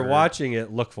 next time you're watching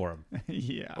it, look for him.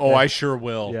 Yeah. Oh, I sure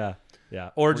will. Yeah, yeah.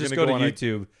 Or just gonna go to go on a-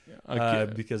 YouTube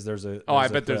Okay. because there's a. Oh, I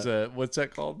bet there's a what's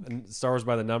that called? Star Wars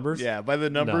by the numbers. Yeah, by the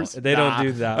numbers. No, they don't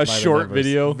do that. A by the short numbers.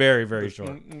 video. Very very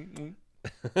short.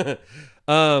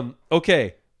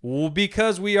 Okay. Well,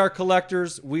 because we are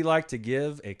collectors, we like to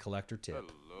give a collector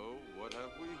tip. Hello, what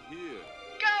have we here?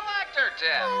 Collector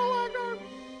tip.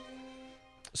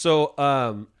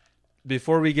 So,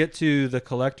 before we get to the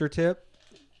collector tip,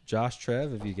 Josh,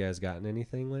 Trev, have you guys gotten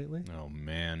anything lately? Oh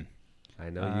man, I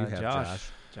know you have, Josh.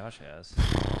 Josh has.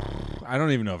 I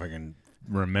don't even know if I can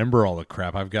remember all the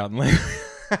crap I've gotten lately.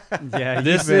 Yeah,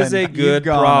 This is a good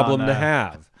problem to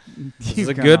have. This is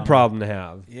a good problem to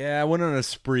have. Yeah, I went on a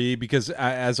spree because,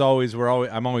 as always,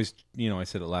 I'm always, I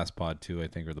said it last pod too, I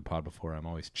think, or the pod before. I'm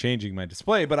always changing my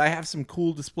display, but I have some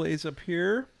cool displays up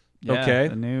here. Yeah, Okay.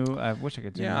 The new. I wish I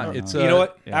could. zoom Yeah, in on it's, it. You know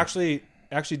what? Yeah.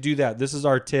 Actually do that. This is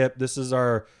our tip. This is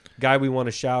our guy we want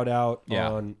to shout out Yeah.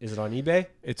 on. Is it on eBay?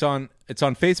 It's on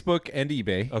Facebook and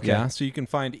eBay. Okay. Yeah, so you can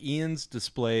find Ian's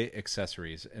Display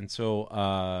Accessories, and so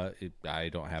I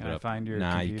don't have Can it I up. find your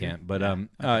Nah, you computer? can't.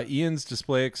 But Ian's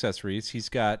Display Accessories. He's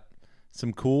got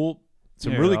some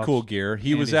Here, really I'll- cool gear.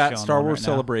 He was Andy's at showing Star one Wars right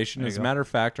now. Celebration. There As you a go. matter of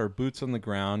fact, our boots on the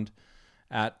ground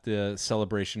at the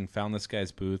celebration found this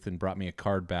guy's booth and brought me a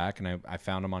card back, and I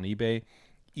found him on eBay.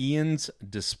 Ian's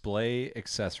Display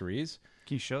Accessories.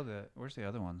 Can you show the? Where's the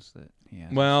other ones that he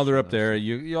has? Well, they're Show up those. there.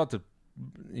 You'll have to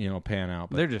pan out,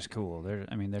 but They're just cool. They're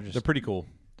just. they're pretty cool.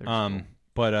 They're just cool.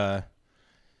 But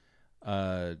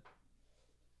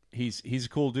he's a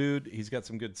cool dude. He's got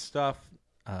some good stuff,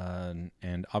 and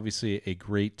obviously a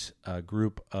great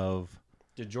group of,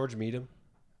 Did George meet him?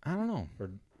 I don't know.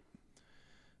 Or-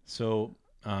 So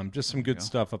just some good go.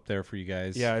 stuff up there for you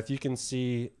guys. Yeah, if you can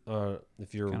see,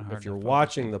 if you're Kinda hard if to you're focus.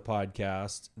 watching the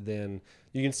podcast, then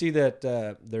you can see that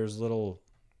there's little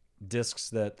discs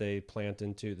that they plant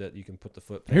into that you can put the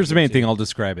foot. Here's the main into. thing. I'll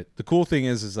describe it. The cool thing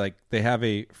is like they have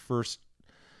a first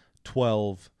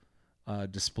 12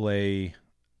 display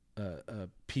a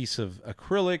piece of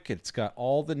acrylic. It's got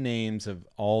all the names of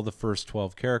all the first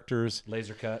 12 characters.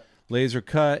 Laser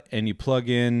cut, and you plug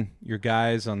in your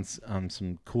guys on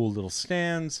some cool little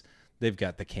stands. They've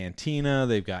got the cantina,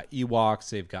 they've got Ewoks,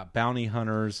 they've got bounty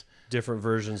hunters, different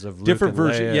versions of Luke different and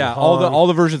versions. Leia Yeah, and all Han.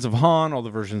 the versions of Han, all the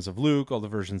versions of Luke, all the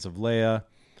versions of Leia,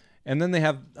 and then they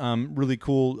have really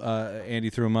cool. Andy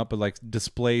threw them up, but like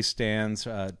display stands,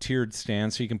 tiered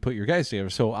stands, so you can put your guys together.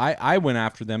 So I went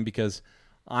after them because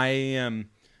I'm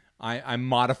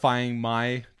modifying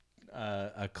my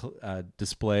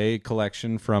display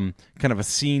collection from kind of a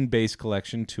scene-based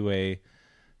collection to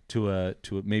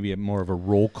maybe more of a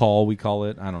roll call, we call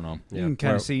it. I don't know. You can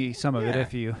kind of see some of it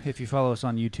if you follow us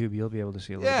on YouTube. You'll be able to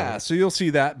see a little Yeah, bit. so you'll see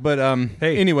that. But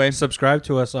Hey, anyway, subscribe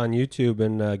to us on YouTube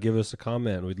and give us a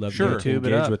comment. We'd love Sure. to YouTube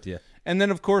it engage up. with you. and then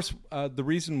of course the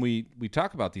reason we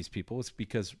talk about these people is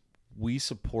because we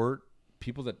support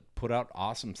people that put out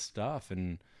awesome stuff,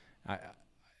 and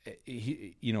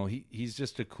he's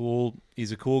just a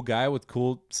cool guy with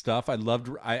cool stuff.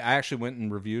 I actually went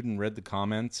and reviewed and read the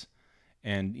comments,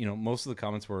 and most of the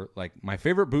comments were like my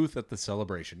favorite booth at the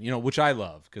celebration, which I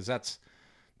love, because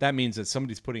that means that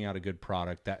somebody's putting out a good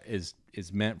product that is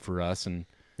meant for us. And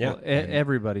Yeah. Well,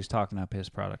 everybody's talking up his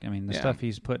product. I mean, the Yeah. stuff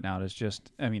he's putting out is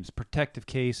just. I mean, it's protective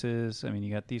cases. I mean,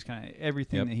 you got these kind of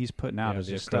everything Yep. that he's putting out is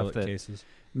the just stuff acrylic that cases.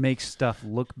 makes stuff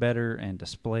look better and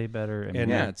display better. I mean, And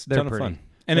yeah, it's a they're ton of pretty. fun.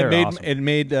 And They're it made awesome. it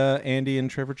made Andy and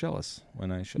Trevor jealous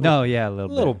when I showed. No, yeah, a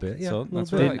little A little bit, yeah. So a little that's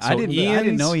bit. what I Didn't- like. I So didn't. I didn't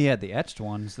Ian's- know he had the etched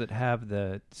ones that have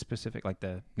the specific, like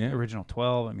the Yeah. original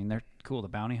 12. I mean, they're cool. The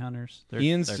bounty hunters. They're,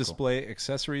 Ian's they're cool. Display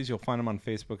Accessories. You'll find them on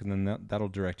Facebook, and then that'll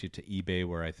direct you to eBay,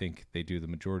 where I think they do the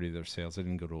majority of their sales. I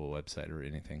didn't go to a website or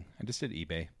anything. I just did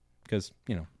eBay because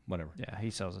whatever. Yeah,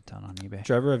 he sells a ton on eBay.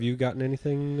 Trevor, have you gotten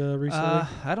anything recently?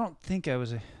 I don't think I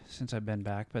was since I've been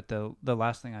back, but the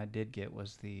last thing I did get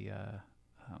was the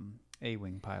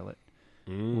A-wing pilot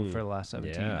for the last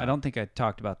 17. yeah. I don't think I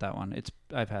talked about that one.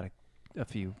 I've had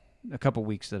a couple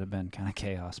weeks that have been kind of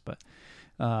chaos, but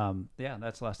yeah,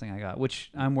 that's the last thing I got.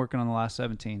 Which I'm working on the last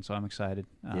 17, so I'm excited.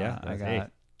 Yeah, I got. hey,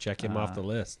 check him off the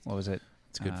list. What was it?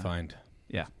 It's a good find.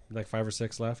 Yeah. Like 5 or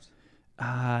 6 left.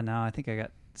 No, I think I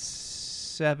got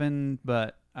 7,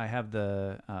 but I have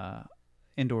the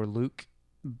indoor Luke,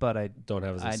 but I Don't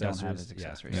have his I accessories. don't have his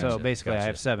accessories. Yeah, So gotcha, basically, I gotcha.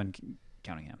 have 7,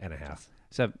 counting him. and a half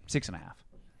 6.5.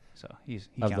 So he of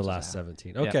counts the as last a half.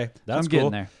 17. Yeah. Okay, So that's I'm getting cool.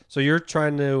 there. So you're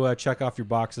trying to check off your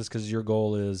boxes because your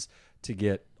goal is to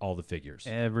get all the figures.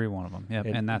 Every one of them. Yep.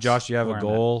 And that's Josh, you have where a I'm at.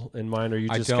 goal in mind, or you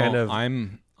I just don't. kind of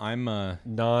I'm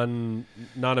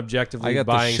non-objectively I got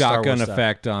the buying Star Wars shotgun stuff?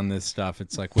 effect on this stuff.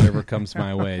 It's like whatever comes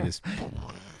my way, just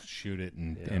shoot it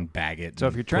and bag it. So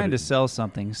if and you're put trying it- to sell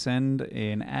something, send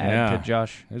an ad Yeah. to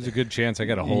Josh. there's a good chance I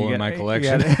got a hole You in my got-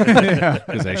 collection you got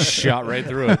because I shot right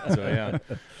through it. So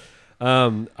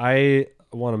yeah, I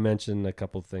want to mention a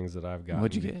couple things that I've got.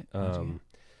 What'd you get?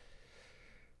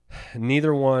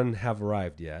 Neither one have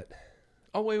arrived yet.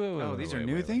 Oh wait. Oh, these are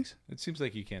new things? It seems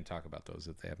like you can't talk about those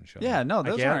if they haven't shown. Yeah, up. no,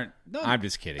 those can't? aren't. No, I'm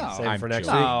just kidding. No. Save I'm for next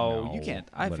joking. week? no, you can't.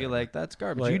 I whatever. feel like that's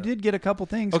garbage. Like- you did get a couple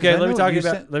things. 'cause Okay, I let me know talk you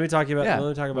about. sent- Let me talk about. Yeah. Let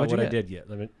me talk about What'd you what I get?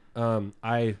 did yet.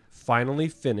 I finally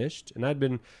finished, and I'd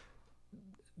been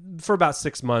for about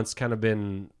 6 months, kind of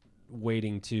been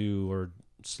waiting to or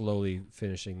slowly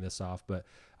finishing this off. But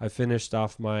I finished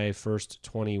off my first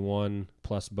 21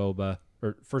 plus boba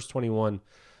or first 21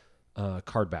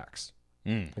 card backs.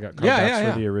 I got card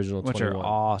backs for the original which 21, are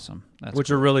awesome. That's which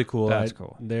cool. are really cool. That's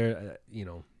cool. They're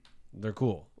they're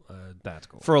cool. That's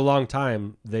cool. For a long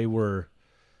time, they were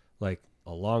like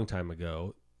a long time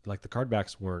ago. Like the card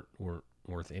backs weren't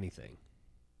worth anything,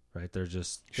 right? They're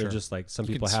just like some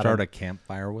You people can had start them. a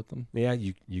campfire with them. Yeah,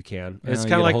 you can. Yeah, It's you kind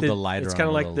gotta of like hold the the lighter it's on kind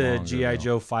of a like little the longer, GI though.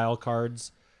 Joe file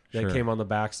cards that Sure. came on the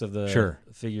backs of the Sure.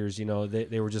 figures. You know,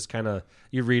 they were just kind of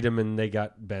you read them and they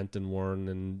got bent and worn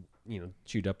and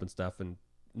chewed up and stuff. And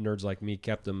nerds like me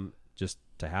kept them just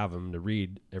to have them to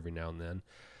read every now and then.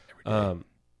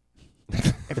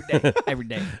 Every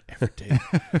day.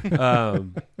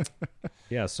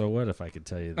 Yeah. So what if I could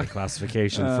tell you the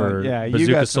classification Uh, for yeah, you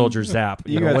Bazooka got some- Soldier Zap?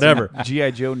 You got whatever. some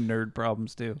GI Joe nerd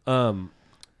problems too.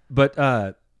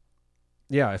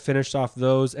 Yeah, I finished off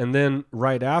those, and then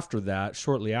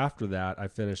shortly after that, I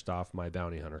finished off my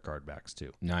Bounty Hunter card backs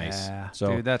too. Nice. Yeah,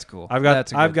 So, dude, that's cool. I've got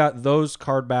That's a I've good- got those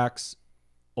card backs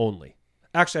only.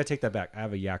 Actually, I take that back. I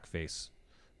have a Yak Face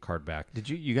card back. Did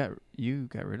you got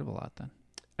rid of a lot then?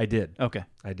 I did. Okay.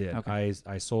 I did. Okay.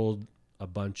 I sold a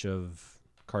bunch of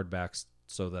card backs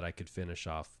so that I could finish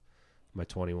off my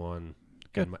 21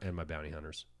 and my Bounty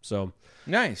Hunters. So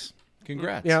Nice.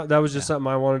 Congrats. yeah, that was just something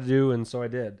I wanted to do, and so I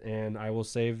did. And I will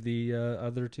save the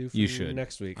other two for You should.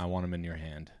 next week. I want them in your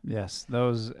hand. Yes,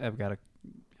 those have got a.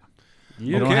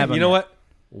 You, don't have them you know yet. what?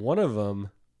 One of them,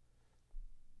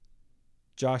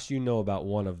 Josh, you know about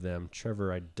one of them.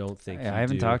 Trevor, I don't think Yeah, you I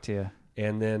haven't do. talked to you.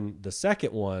 And then the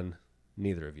second one,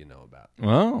 neither of you know about.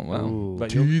 Oh, well. Ooh.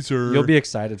 But you'll be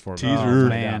excited for me. Teaser. Oh,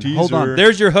 man. Teaser. Hold on.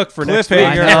 There's your hook for next week.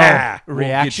 I know. We'll get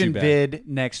Reaction you back. vid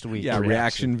next week. Yeah,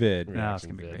 reaction vid. No, it's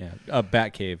gonna be vid. great. Yeah.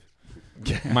 Bat cave.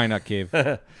 Minot cave.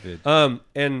 Vid.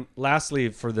 And lastly,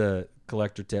 for the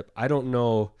collector tip, I don't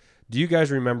know. Do you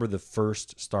guys remember the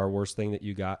first Star Wars thing that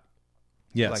you got?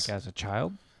 Yes. Like as a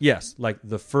child. Yes, like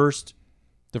the first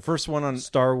the first one on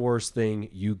Star Wars thing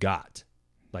you got,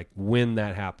 like when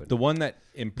that happened. the one that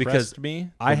impressed Because me.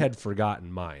 I had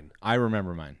forgotten mine. I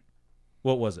remember mine.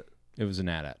 What was it? It was an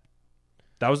AT-AT.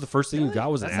 That was the first thing you got.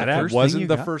 Was an That's the AT-AT? first It wasn't thing you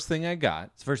the got? first thing I got.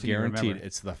 It's the first thing you guaranteed. remember.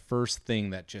 It's the first thing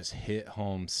that just hit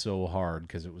home so hard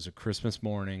because it was a Christmas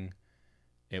morning.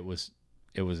 It was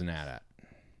an AT-AT.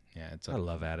 Yeah, it's I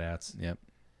love AT-ATs. Yep.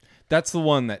 That's the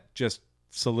one that just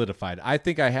solidified. I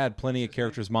think I had plenty of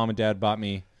characters. Mom and Dad bought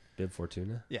me, Bib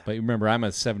Fortuna. Yeah. but remember I'm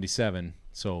a 77,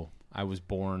 so I was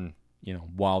born,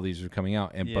 while these were coming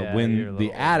out. And Yeah, but you're a when little the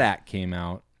older. AT-AT came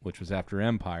out, which was after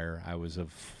Empire, I was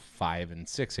of 5 and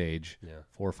 6 age. Yeah.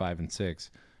 4, 5, and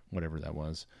 6, whatever that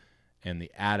was. And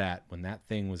the AT-AT, when that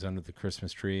thing was under the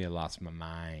Christmas tree, I lost my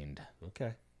mind.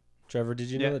 Okay. Trevor, did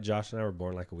you Yeah. know that Josh and I were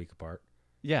born like a week apart?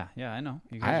 Yeah, I know.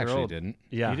 You guys I are actually old. didn't.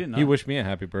 Yeah. You didn't know. He wished me a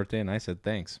happy birthday, and I said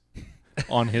thanks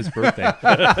on his birthday.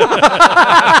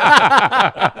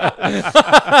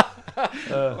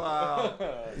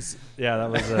 Yeah,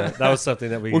 that was something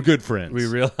that We're good friends. we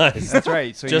realized. That's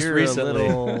right. So Just you're recently.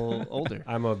 a little older.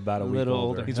 I'm about a week little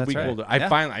older. older. He's a That's week right. older. Yeah.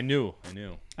 I knew.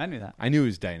 I knew that. I knew he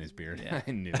was dyeing his beard. Yeah.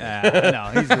 I knew that.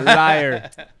 No, he's a liar.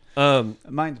 Um,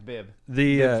 Mine's Bib.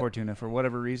 the Bib Fortuna. For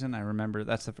whatever reason, I remember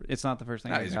it's not the first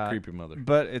thing Nah, I he's got. a creepy mother.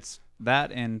 But it's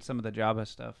that and some of the Jabba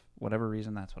stuff. Whatever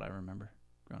reason, that's what I remember.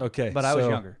 growing up. Okay, But I was so-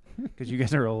 younger because you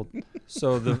guys are old.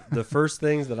 so the first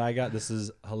things that I got, this is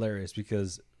hilarious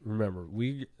because remember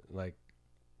we like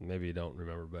maybe you don't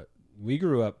remember, but we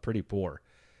grew up pretty poor,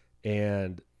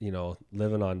 and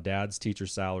living on Dad's teacher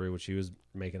salary, which he was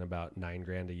making about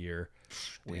 $9,000 a year.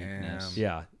 Damn.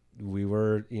 Yeah, we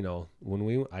were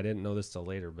when I didn't know this till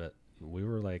later, but we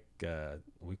were like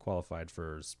we qualified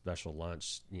for special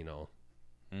lunch,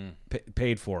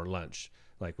 paid for lunch.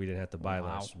 Like we didn't have to buy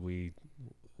Wow. lunch. We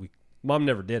Mom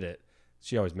never did it.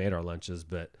 She always made our lunches,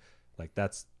 but like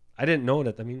I didn't know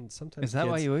it. I mean, sometimes Is that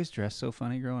why kids you always dress so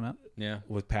funny growing up? Yeah.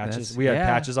 with patches. That's- We had yeah.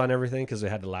 patches on everything because it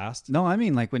had to last. No, I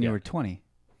mean like when you Yeah. were 20.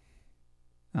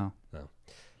 Oh.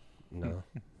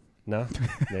 No,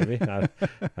 maybe I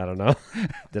don't know.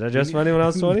 Did I dress funny when I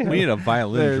was 20? We need a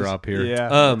violin drop here.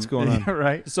 Yeah. What's going on?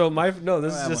 right. So this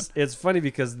is that just it's funny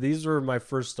because these were my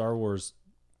first Star Wars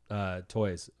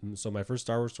toys. So my first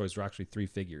Star Wars toys were actually 3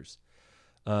 figures.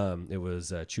 It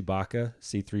was Chewbacca,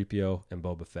 C-3PO, and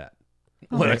Boba Fett.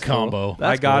 What a that's cool. combo.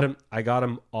 I got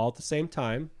them all at the same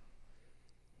time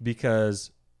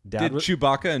because Did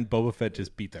Chewbacca and Boba Fett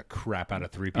just beat the crap out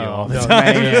of 3PO all the Oh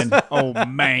time? man! Oh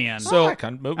man! So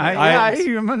I'm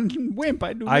I'm a wimp.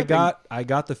 I do. I nothing.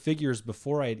 got the figures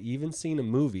before I had even seen a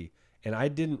movie, and I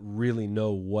didn't really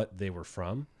know what they were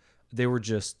from. They were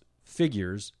just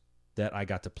figures that I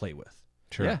got to play with.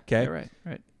 Sure. Yeah. Okay. yeah,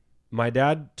 right. My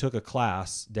dad took a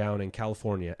class down in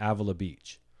California, Avila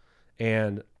Beach,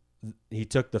 and he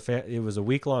took it was a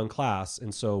week-long class,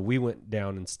 and so we went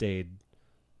down and stayed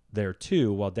there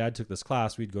too. While Dad took this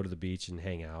class, we'd go to the beach and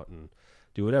hang out and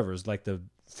do whatever. It was like the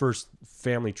first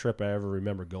family trip I ever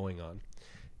remember going on.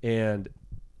 And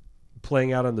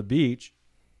playing out on the beach,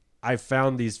 I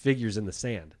found these figures in the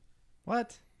sand.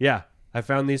 What? Yeah, I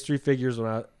found these 3 figures when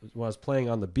I was playing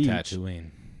on the beach. Tatooine.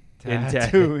 In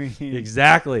Tatooine.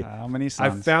 Exactly. How many I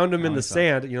sons? found them How in many the sons?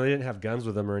 sand. You know, they didn't have guns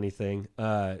with them or anything.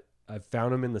 I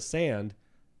found them in the sand.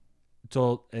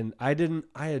 And I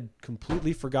had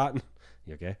completely forgotten.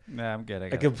 You okay? Yeah, I'm good.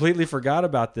 I completely forgot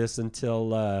about this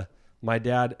until my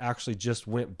dad actually just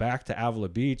went back to Avila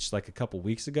Beach like a couple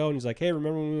weeks ago. And he's like, hey,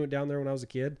 remember when we went down there when I was a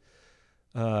kid?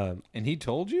 And he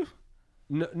told you?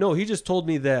 No, he just told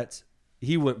me that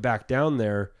he went back down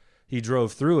there. He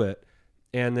drove through it.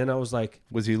 And then I was like,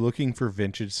 Was he looking for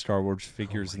vintage Star Wars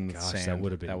figures in the gosh, sand? that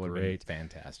would have been great.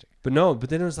 Fantastic. but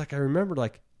then it was like, I remembered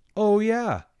like, oh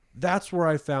yeah, that's where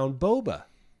I found Boba.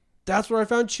 That's where I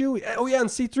found Chewie. Oh yeah,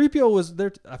 and C-3PO was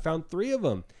there. I found 3 of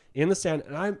them in the sand,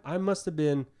 and I must have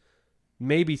been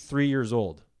maybe 3 years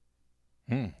old.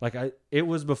 Like it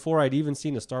was before I'd even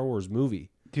seen a Star Wars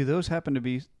movie. Do those happen to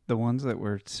be the ones that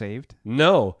were saved?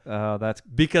 No, Oh, that's.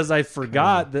 because I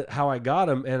forgot that how I got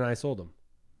them, and I sold them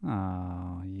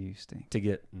Oh, you stink. to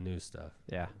get new stuff.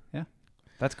 Yeah.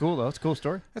 That's cool though. It's a cool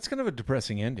story. That's kind of a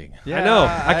depressing ending. I know.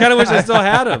 I kind of wish I still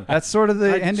had them. That's sort of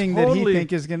the I ending totally- that he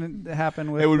think is going to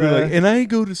happen with. It would be like, and I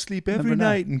go to sleep every number 9.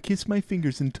 night and kiss my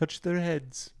fingers and touch their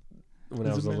heads. When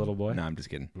I was a little boy. No, I'm just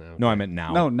kidding. No. No, I meant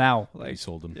now. no, now. I Like,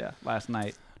 sold them. yeah, last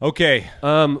night. Okay.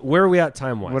 Where are we at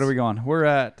time wise? What are we going? We're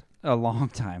at a long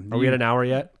time. Are we at an hour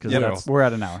yet? Because Yep, that's we're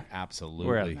at an hour. Absolutely.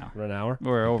 We're at an hour. we're an hour.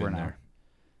 We're over been an hour.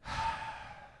 there.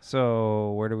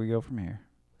 So where do we go from here?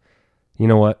 You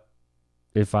know what?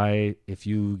 If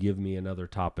you give me another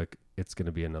topic, it's going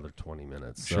to be another 20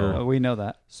 minutes. Sure. Oh, we know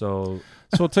that. So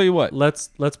So I'll tell you what. let's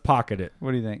pocket it.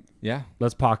 What do you think? Yeah.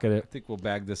 Let's pocket it. I think we'll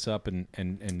bag this up and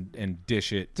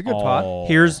dish it. It's a good pod.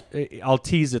 I'll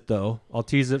tease it though. I'll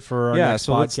tease it for our next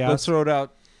so podcast. let's throw it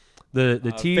out.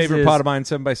 the tease Favorite is, pot of mine,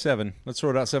 7x7. Let's throw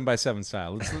it out 7x7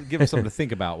 style. Let's give us something to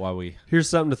think about while we. Here's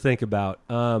something to think about.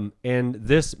 And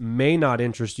this may not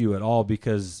interest you at all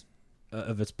because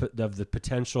of the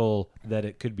potential that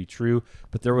it could be true.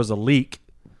 But there was a leak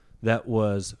that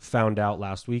was found out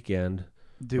last weekend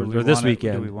or this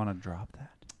weekend. Do we want to drop that?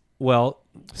 Well,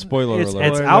 Spoiler it's alert.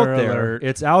 out Spoiler there. alert.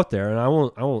 It's out there, and I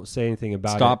won't say anything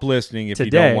about it. Stop listening if you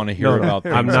Today, don't want to hear no, about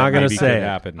things I'm not that going to maybe say could it.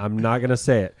 happen. I'm not going to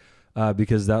say it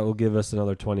because that will give us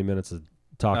another 20 minutes of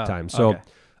talk Oh, time. So,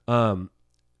 okay.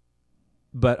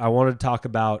 but I wanted to talk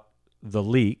about the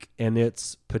leak and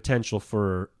its potential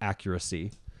for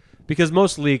accuracy because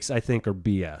most leaks I think are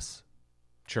BS.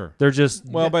 Sure. They're just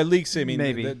Well, by leaks, I mean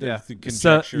Maybe, the yeah.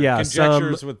 conjecture,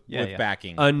 conjectures with Yeah.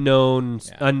 backing. unknown,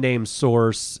 Yeah. unnamed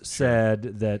source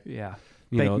said that Yeah.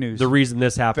 you Fake know news. the reason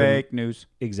this happened. Fake news.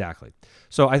 Exactly.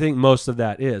 So I think most of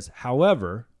that is.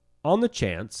 However, on the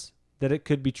chance that it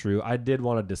could be true, I did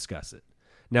want to discuss it.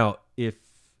 Now, if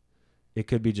it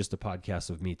could be just a podcast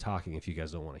of me talking, if you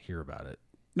guys don't want to hear about it.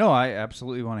 No, I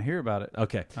absolutely want to hear about it.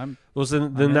 Okay. I'm Well,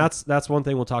 then in. that's one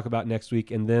thing we'll talk about next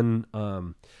week. And then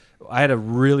I had a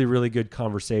really, really good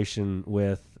conversation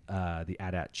with the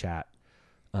AT-AT Chat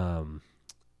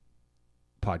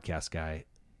podcast guy.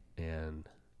 And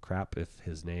crap if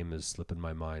his name is slipping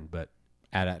my mind, but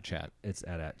AT-AT Chat. it's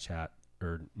AT-AT Chat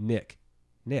or Nick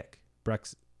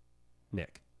Brex.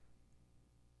 Nick.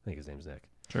 I think his name's Nick.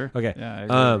 sure. Okay. Yeah.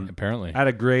 I agree. Apparently. I had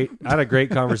a great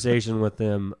conversation with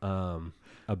him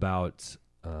about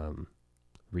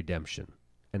redemption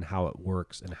and how it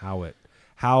works and how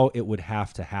it would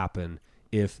have to happen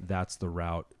if that's the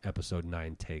route episode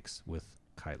 9 takes with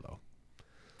Kylo.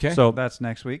 Okay. So That's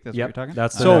next week. That's yep, what you're talking.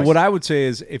 that's the So next- what I would say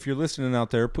is, if you're listening out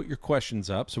there, put your questions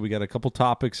up. So we got a couple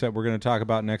topics that we're going to talk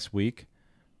about next week.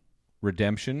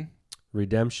 Redemption.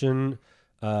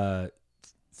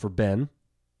 for Ben.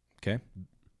 Okay.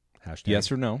 Hashtag,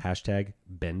 Yes or no? Hashtag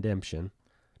Bendemption.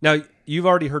 Now you've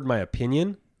already heard my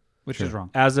opinion. Which is wrong.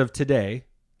 As of today,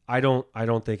 I don't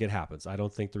think it happens. I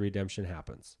don't think the redemption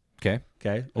happens. Okay.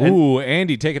 Okay. And- Ooh,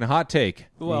 Andy taking a hot take.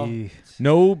 well,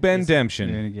 No Ben Demption.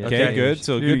 You're gonna get Okay, haters. good.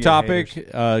 So You're good gonna get topic.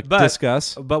 haters. But-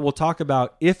 Discuss. but we'll talk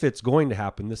about if it's going to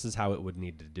happen. This is how it would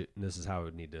need to do. This is how it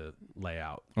would need to lay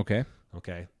out. Okay.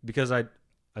 Okay, because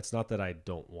it's not that I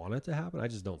don't want it to happen. I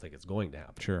just don't think it's going to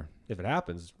happen. Sure. If it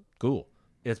happens, cool.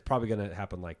 It's probably going to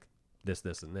happen like this,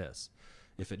 and this.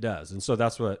 If it does, and so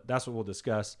that's what we'll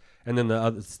discuss. And then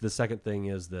the second thing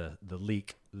is the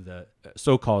leak, the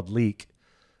so-called leak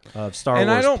of Star Wars.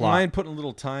 And I don't plot. mind putting a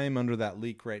little time under that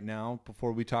leak right now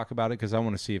before we talk about it because I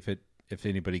want to see if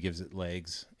anybody gives it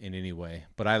legs in any way.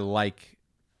 But I like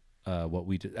what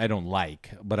we did. I don't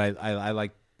like, but I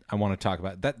like. I want to talk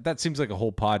about it. That seems like a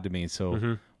whole pod to me.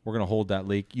 So we're gonna hold that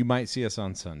leak. You might see us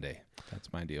on Sunday.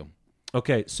 That's my deal.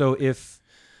 Okay, so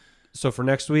for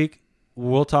next week,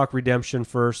 we'll talk Redemption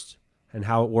first and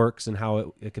how it works and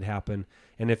how it could happen.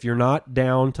 And if you're not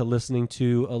down to listening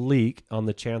to a leak on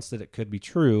the chance that it could be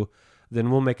true, then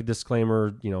we'll make a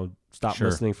disclaimer, stop Sure.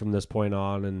 listening from this point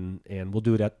on, and we'll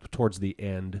do it towards the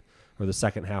end or the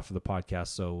second half of the podcast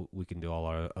so we can do all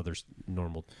our other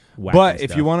normal wacky But if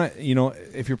stuff. you want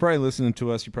to, if you're probably listening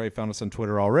to us, you probably found us on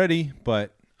Twitter already.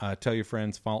 But tell your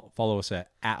friends, follow us at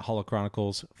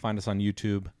Holochronicles. Find us on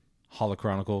YouTube,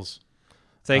 Holochronicles.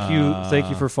 Thank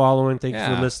you for following, thank you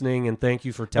for listening, and thank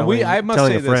you for And telling, I must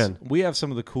telling say a this: friend. we have some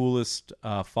of the coolest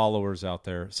followers out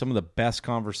there. Some of the best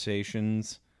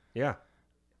conversations. Yeah,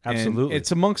 And absolutely.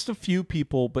 it's amongst a few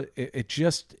people, but it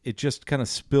just kind of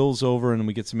spills over, and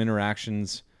we get some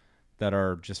interactions that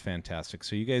are just fantastic.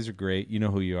 So you guys are great. You know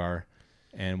who you are,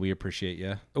 and we appreciate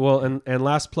you. Well, and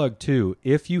last plug too.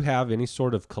 If you have any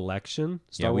sort of collection,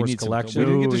 Star Wars we collection,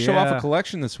 didn't get to show off yeah. a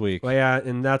collection this week. well, yeah,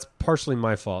 and that's partially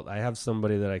my fault. I have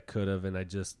somebody that I could have, and I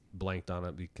just blanked on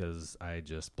it because I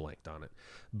just blanked on it.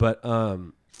 But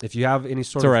if you have any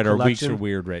sort It's all right. of Our weeks collection, are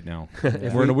weird right now.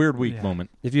 We're in a weird week moment.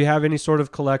 if you have any sort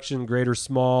of collection, great or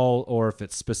small, or if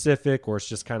it's specific, or it's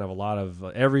just kind of a lot of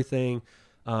everything,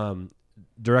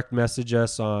 direct message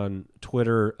us on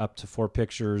Twitter up to 4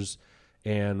 pictures,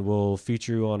 and we'll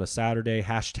feature you on a Saturday.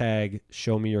 Hashtag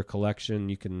show me your collection.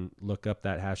 You can look up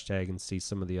that hashtag and see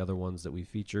some of the other ones that we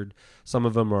featured. Some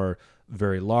of them are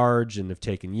very large and have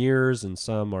taken years, and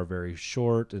some are very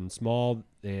short and small,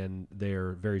 and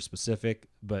they're very specific,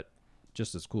 but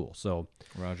just as cool. So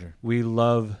Roger. we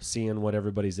love seeing what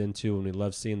everybody's into, and we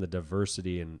love seeing the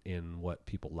diversity in what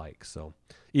people like. So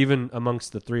even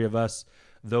amongst the three of us,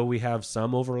 though we have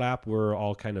some overlap, we're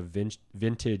all kind of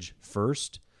vintage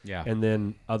first. Yeah. And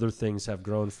then other things have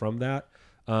grown from that.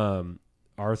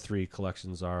 Our 3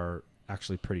 collections are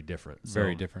actually pretty different. So-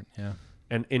 Very different. Yeah.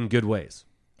 And in good ways.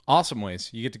 Awesome ways.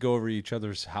 You get to go over to each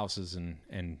other's houses and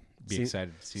be See-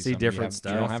 excited to see see something different you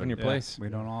stuff don't have in and- your place. We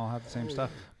don't all have the same stuff.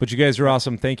 But you guys are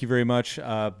awesome. Thank you very much.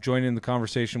 Join in the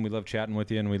conversation. We love chatting with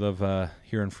you, and we love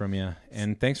hearing from you.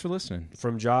 And thanks for listening.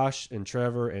 From Josh and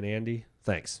Trevor and Andy,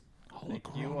 thanks. Thank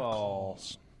you all.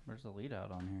 Where's the lead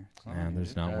out on here? It's not Man, on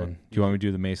there's here. not one. Do you want me to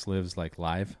do the Mace Lives like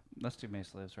live? Let's do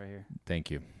Mace Lives right here. Thank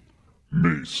you.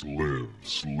 Mace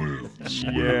lives.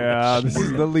 Yeah, this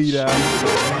is the lead out.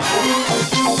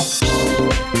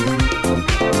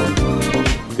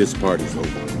 This party's over.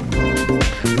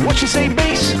 What you say,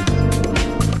 Mace?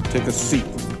 Take a seat.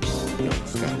 Young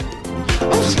Scott.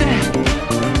 Oh,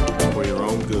 snap. For your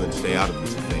own good, stay out of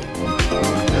this thing.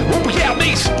 Oh, yeah,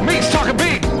 Mace. Mace talking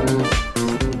big.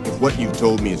 If what you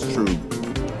told me is true,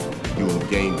 you will have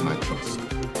gained my trust.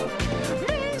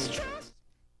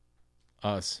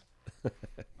 Us.